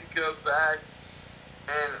encourage you to go back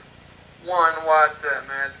and watch that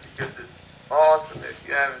match because it's awesome if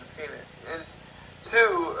you haven't seen it, and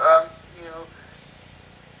two,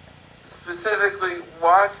 specifically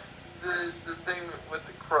watch the segment with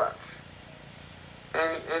the crutch,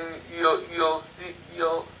 and you'll see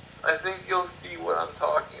I think you'll see what I'm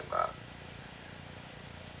talking about.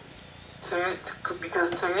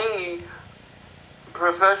 Because to me,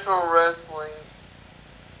 professional wrestling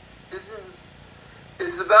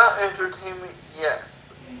it's about entertainment, yes,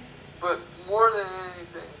 but more than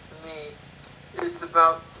anything, to me, it's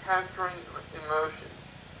about capturing emotion.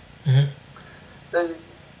 And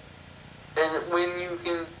when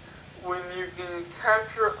you can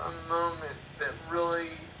capture a moment that really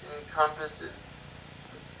encompasses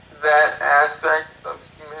that aspect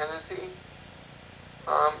of humanity,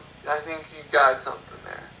 I think you got something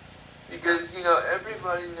there. Because,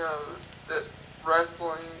 everybody knows that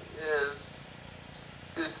wrestling is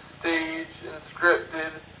staged and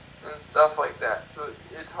scripted and stuff like that. So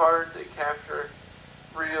it's hard to capture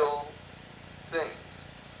real things.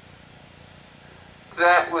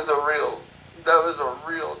 That was a real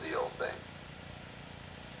deal thing.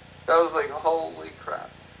 That was like, holy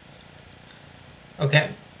crap.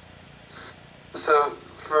 Okay. So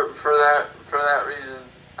for that reason,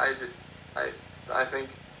 I think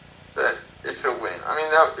that it should win. I mean,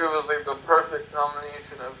 it was like the perfect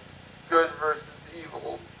combination of good versus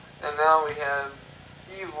evil, and now we have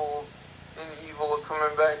evil and evil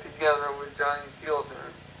coming back together with Johnny's heel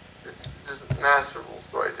turn. It's just masterful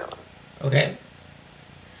storytelling. Okay.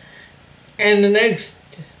 And the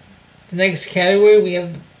next category, we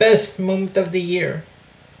have the best moment of the year.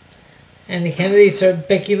 And the candidates are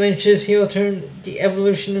Becky Lynch's heel turn, the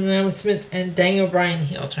Evolution announcement, and Daniel Bryan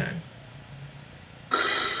heel turn.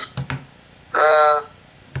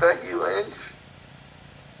 Becky Lynch.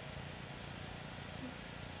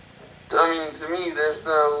 I mean, to me, there's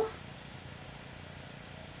no.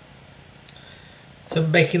 So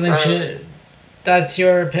Becky Lynch, that's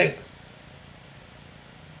your pick.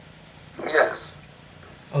 Yes.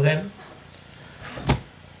 Okay.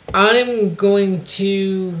 I'm going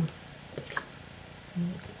to.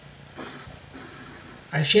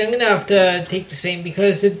 Actually, I'm going to have to take the same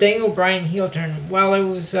because the Daniel Bryan heel turn, while it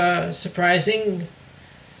was surprising,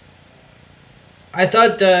 I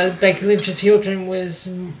thought Becky Lynch's heel turn was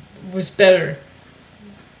better.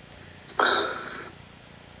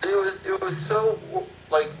 It was so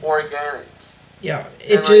organic. Yeah,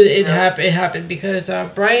 it happened because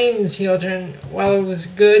Bryan's heel turn, while it was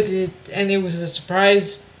good and it was a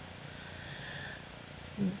surprise,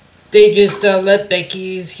 they just let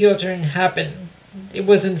Becky's heel turn happen. It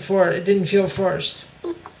didn't feel forced.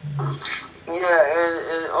 Yeah,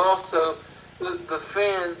 and also the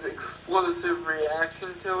fans' explosive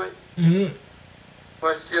reaction to it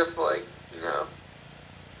was just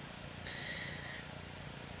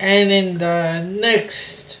And in the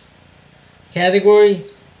next category,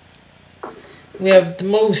 we have the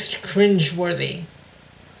most cringeworthy.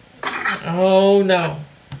 Oh no.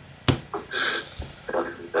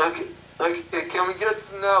 Okay, can we get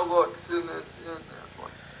some now looks in this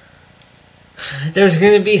one? There's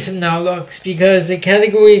going to be some now looks because the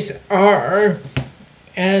categories are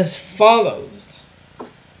as follows.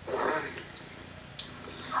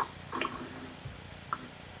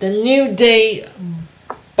 The New Day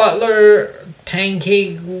Butler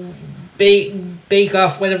Pancake Bake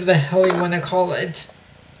Off, whatever the hell you want to call it.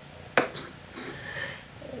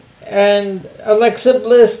 And Alexa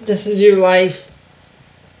Bliss, This Is Your Life.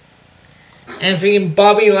 And freaking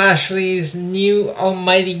Bobby Lashley's new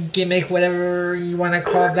almighty gimmick, whatever you want to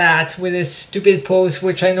call that, with his stupid pose,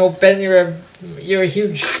 which I know, Ben, you're a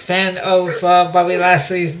huge fan of Bobby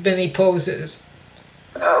Lashley's Benny poses.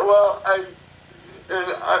 Well, I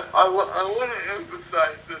want to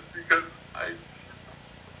emphasize this because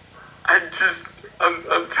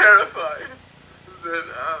I'm terrified that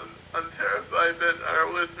I'm terrified that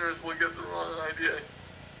our listeners will get the wrong idea.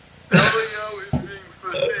 Elio is being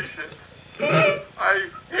facetious. I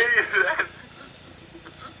hate that.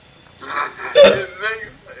 It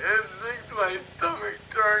makes my stomach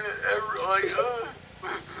turn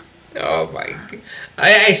Oh my god!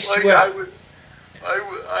 I swear.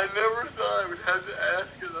 I never thought I would have to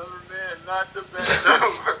ask another man not to bend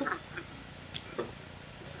over.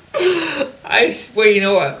 I swear, you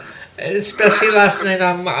know what? Especially last night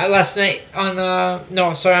on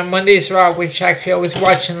Monday's Raw, which actually I was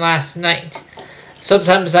watching last night.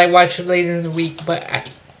 Sometimes I watch it later in the week, but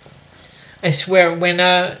I swear when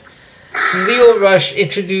Leo Rush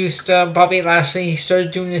introduced Bobby Lashley, he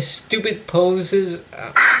started doing his stupid poses.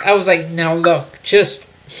 I was like, now look, just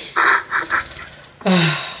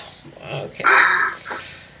okay.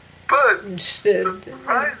 But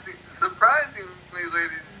surprisingly,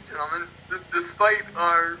 ladies and gentlemen, despite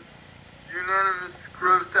our unanimous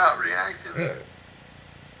grossed out reactions,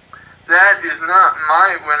 that is not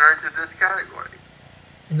my winner to this category.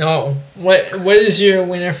 No. What is your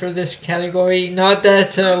winner for this category? Not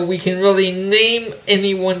that we can really name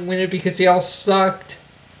any one winner because they all sucked.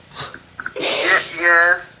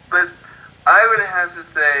 Yes, but I would have to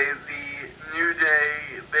say the New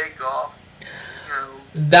Day Bake Off.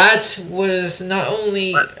 That was not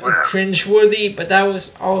only cringeworthy, but that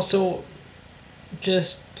was also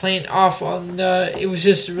just plain awful. And it was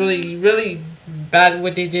just really, really bad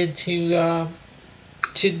what they did to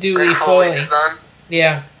Dewey Foley.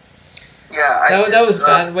 Yeah. Yeah. That was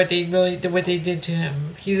bad what they did to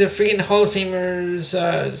him. He's a freaking Hall of Famer's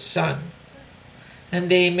son, and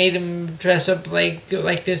they made him dress up like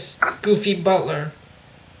this goofy butler.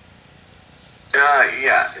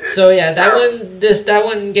 Yeah. So yeah, that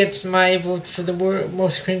one gets my vote for the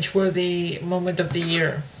most cringeworthy moment of the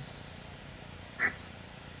year.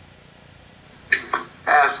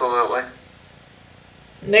 Absolutely.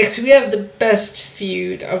 Next, we have the best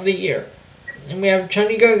feud of the year. And we have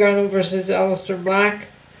Johnny Gargano versus Aleister Black,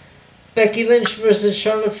 Becky Lynch versus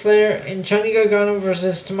Charlotte Flair, and Johnny Gargano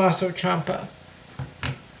versus Tommaso Ciampa.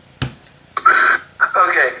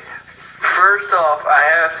 Okay, first off, I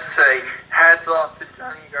have to say, hats off to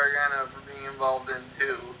Johnny Gargano for being involved in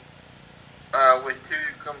with two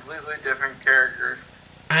completely different characters.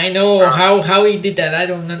 I know how he did that. I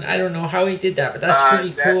don't know how he did that, but that's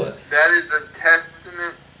pretty cool. That is a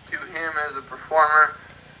testament to him as a performer,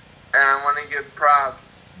 and I want to give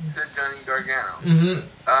props to Johnny Gargano. Mm-hmm.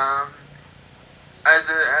 As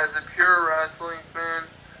a pure wrestling fan,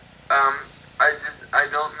 I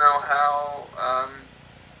don't know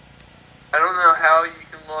how you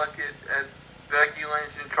can look at Becky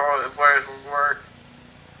Lynch and Charlotte Flair's work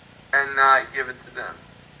and not give it to them.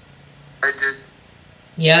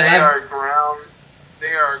 They are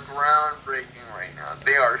groundbreaking right now.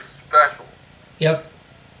 They are special. Yep.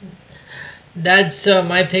 That's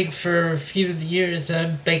my pick for feud of the year is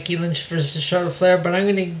Becky Lynch versus Charlotte Flair, but I'm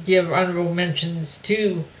gonna give honorable mentions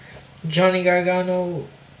to Johnny Gargano.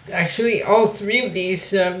 Actually, all three of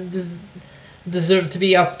these deserve to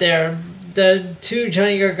be up there. The two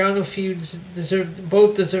Johnny Gargano feuds deserve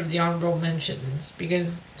the honorable mentions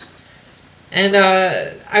because. And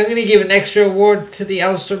I'm gonna give an extra award to the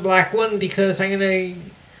Aleister Black one because I'm gonna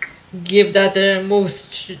give that the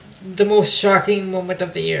most shocking moment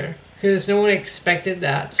of the year because no one expected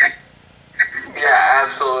that. Yeah,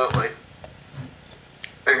 absolutely.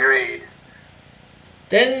 Agreed.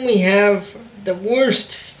 Then we have the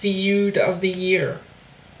worst feud of the year.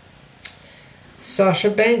 Sasha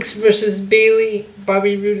Banks versus Bayley,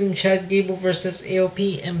 Bobby Roode and Chad Gable versus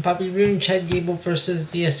AOP, and Bobby Roode and Chad Gable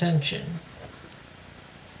versus The Ascension.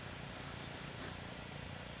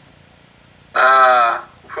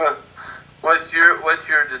 What's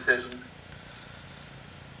your decision?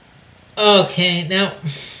 Okay, now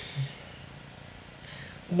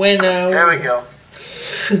when there we go.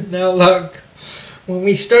 Now look, when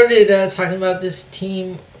we started talking about this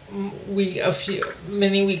team,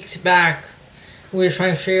 many weeks back, we were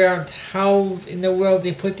trying to figure out how in the world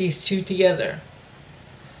they put these two together.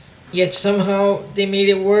 Yet somehow they made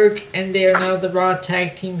it work, and they are now the Raw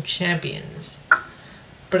Tag Team Champions.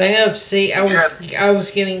 But I have to say, I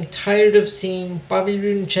was getting tired of seeing Bobby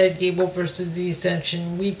Roode and Chad Gable versus The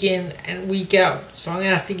Ascension week in and week out. So I'm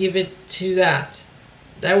gonna have to give it to that.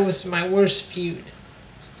 That was my worst feud.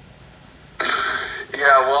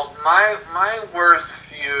 Yeah, well, my worst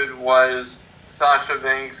feud was Sasha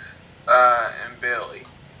Banks and Bailey.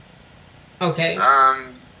 Okay.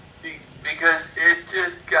 Because it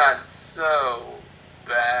just got so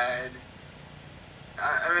bad.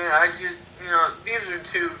 I mean, I just, these are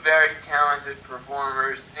two very talented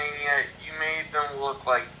performers, and yet you made them look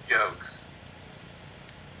like jokes.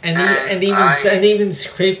 And even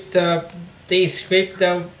scraped they scraped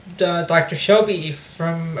the Dr. Shelby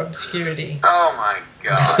from obscurity. Oh my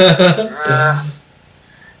god.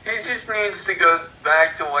 He just needs to go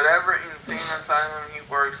back to whatever insane asylum he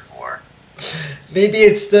works for. Maybe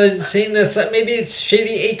it's the insane asylum. Maybe it's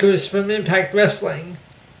Shady Acres from Impact Wrestling.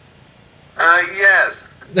 Yes.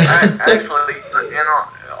 Actually, in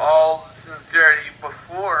all sincerity,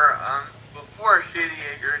 before Shady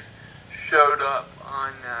Acres showed up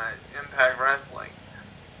on Impact Wrestling,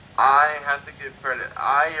 I have to give credit.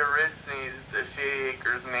 I originated the Shady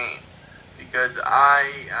Acres name because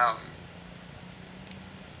I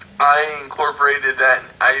incorporated that.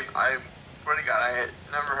 I swear to God, I had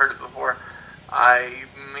never heard it before. I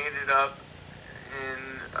made it up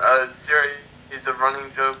in a series of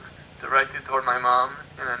running jokes directed toward my mom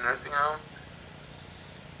in a nursing home,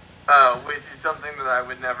 which is something that I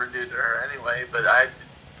would never do to her anyway. But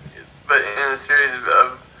in a series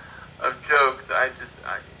of jokes,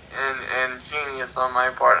 and genius on my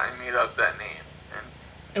part, I made up that name.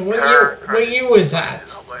 And what year was that?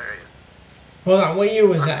 Hilarious. Hold on, what year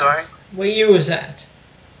was that? Sorry? What year was that?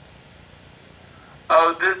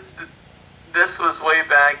 Oh, this was way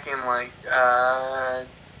back in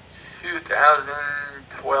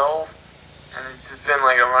 2012, and it's just been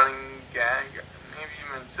like a running gag, maybe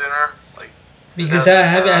even sooner. Because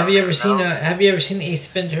have you ever seen Ace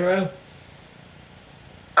Ventura?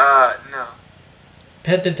 No.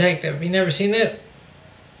 Pet Detective. You never seen it?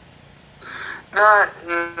 Not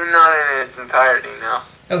in its entirety, no.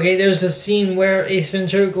 Okay, there's a scene where Ace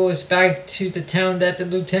Ventura goes back to the town that the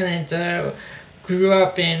lieutenant grew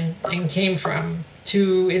up in and came from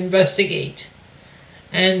to investigate.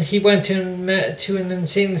 And he went to an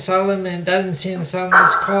insane asylum, and that insane asylum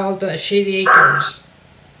is called Shady Acres.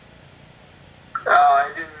 Oh, I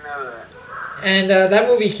didn't know that. And that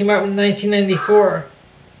movie came out in 1994.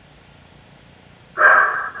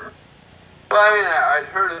 Well, I mean, I'd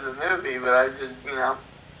heard of the movie, but I just,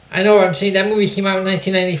 I know what I'm saying. That movie came out in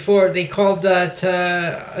 1994. They called that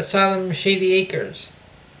asylum Shady Acres.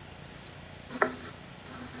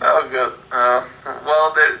 Oh, good.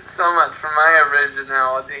 Well, there's so much for my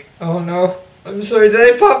originality. Oh, no. I'm sorry.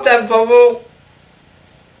 Did I pop that bubble?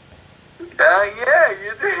 Yeah,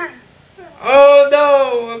 you did. Oh,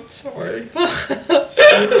 no. I'm sorry.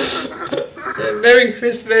 Merry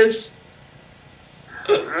Christmas.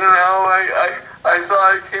 I thought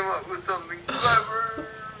I came up with something clever.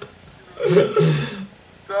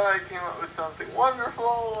 Thought I came up with something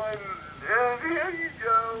wonderful, and here you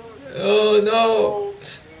go. Oh no!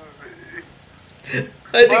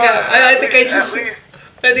 I think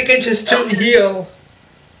I just turned heel.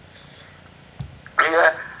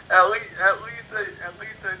 Yeah, at least I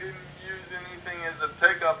didn't use anything as a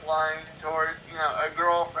pickup line toward a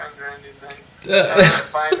girlfriend or anything. I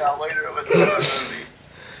find out later it was a movie.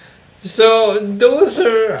 So those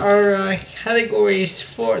are our categories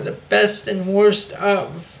for the best and worst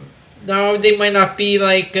of. Now they might not be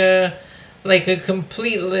like a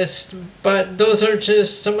complete list, but those are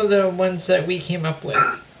just some of the ones that we came up with.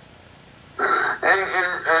 And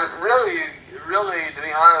really, to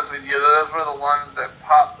be honest with you, those were the ones that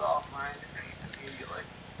popped off my screen immediately.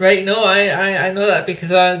 Right? No, I know that because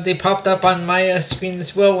they popped up on my screen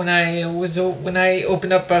as well when I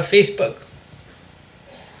opened up Facebook.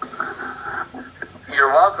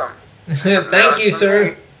 You're welcome. Thank you,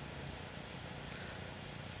 sir.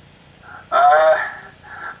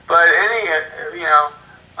 But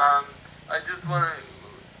I just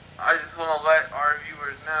want to let our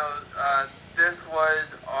viewers know this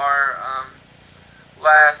was our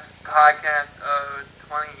last podcast of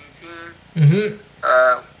 2018. Mm-hmm.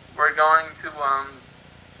 We're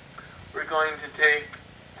going to take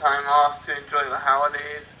time off to enjoy the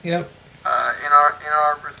holidays. Yep. In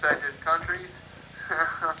our respective countries.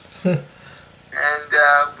 And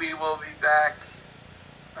we will be back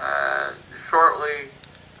shortly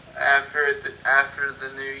after the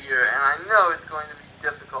new year. And I know it's going to be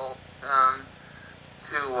difficult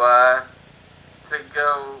to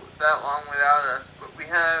go that long without us, but we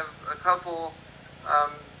have a couple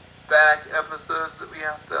back episodes that we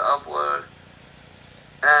have to upload,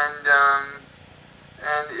 and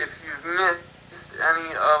if you've missed any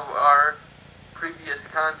of our previous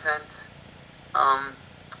content,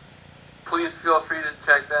 please feel free to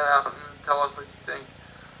check that out and tell us what you think.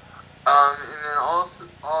 And then also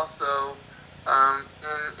in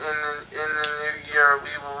the new year,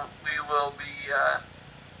 we will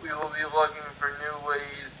be looking for new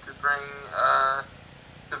ways to bring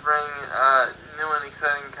new and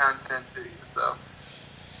exciting content to you. So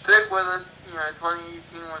stick with us.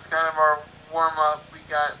 2018 was kind of our warm up. We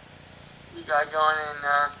got going in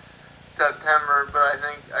September, but I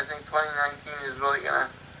think 2019 is really gonna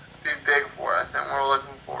be big for us, and we're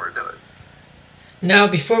looking forward to it. Now,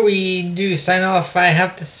 before we do sign off, I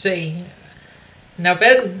have to say, now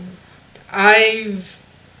Ben, I've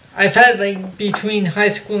had like between high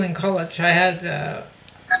school and college,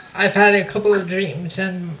 I've had a couple of dreams,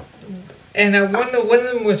 and one of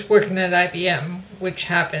them was working at IBM, which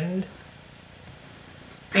happened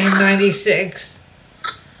in '96.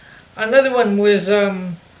 Another one was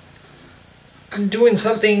doing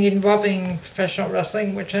something involving professional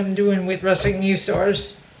wrestling, which I'm doing with Wrestling News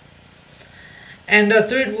Source. And the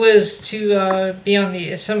third was to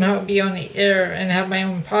somehow be on the air and have my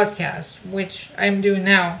own podcast, which I'm doing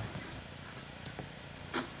now.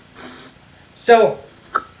 So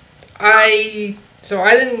I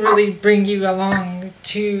didn't really bring you along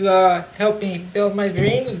to help me build my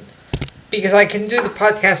dream, because I can do the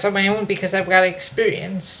podcast on my own because I've got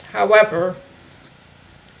experience. However,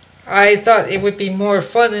 I thought it would be more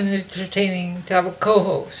fun and entertaining to have a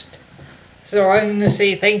co-host. So I'm going to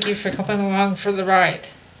say thank you for coming along for the ride.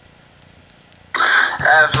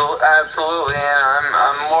 Absolutely, and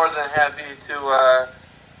I'm more than happy to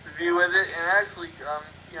be with it. And actually,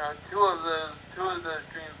 two of those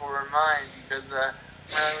dreams were mine, because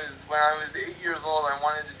when I was 8 years old, I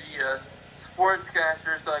wanted to be a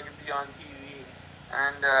sportscaster so I could be on TV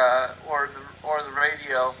and or the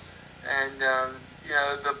radio, and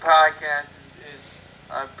the podcast is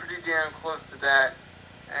pretty damn close to that.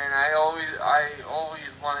 And I always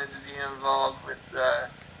wanted to be involved with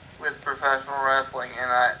professional wrestling,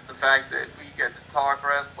 and the fact that we get to talk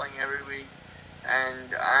wrestling every week,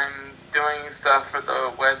 and I'm doing stuff for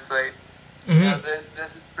the website. Mm-hmm.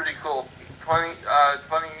 This is pretty cool.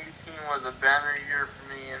 2018 was a banner year for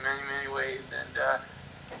me in many ways, and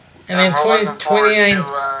in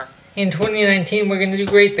 2019 we're going to do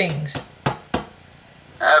great things.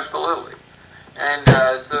 Absolutely. And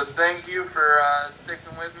so thank you for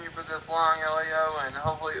sticking with me for this long, Elio, and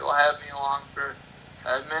hopefully you'll have me along for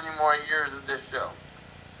many more years of this show.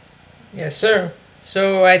 Yes, sir.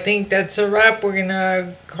 So I think that's a wrap. We're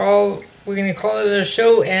gonna call it a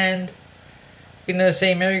show, and we're gonna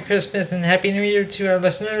say Merry Christmas and Happy New Year to our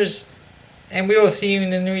listeners, and we will see you in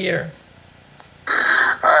the new year. All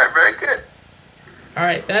right, very good. All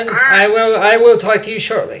right, Ben. I will talk to you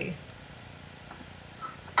shortly.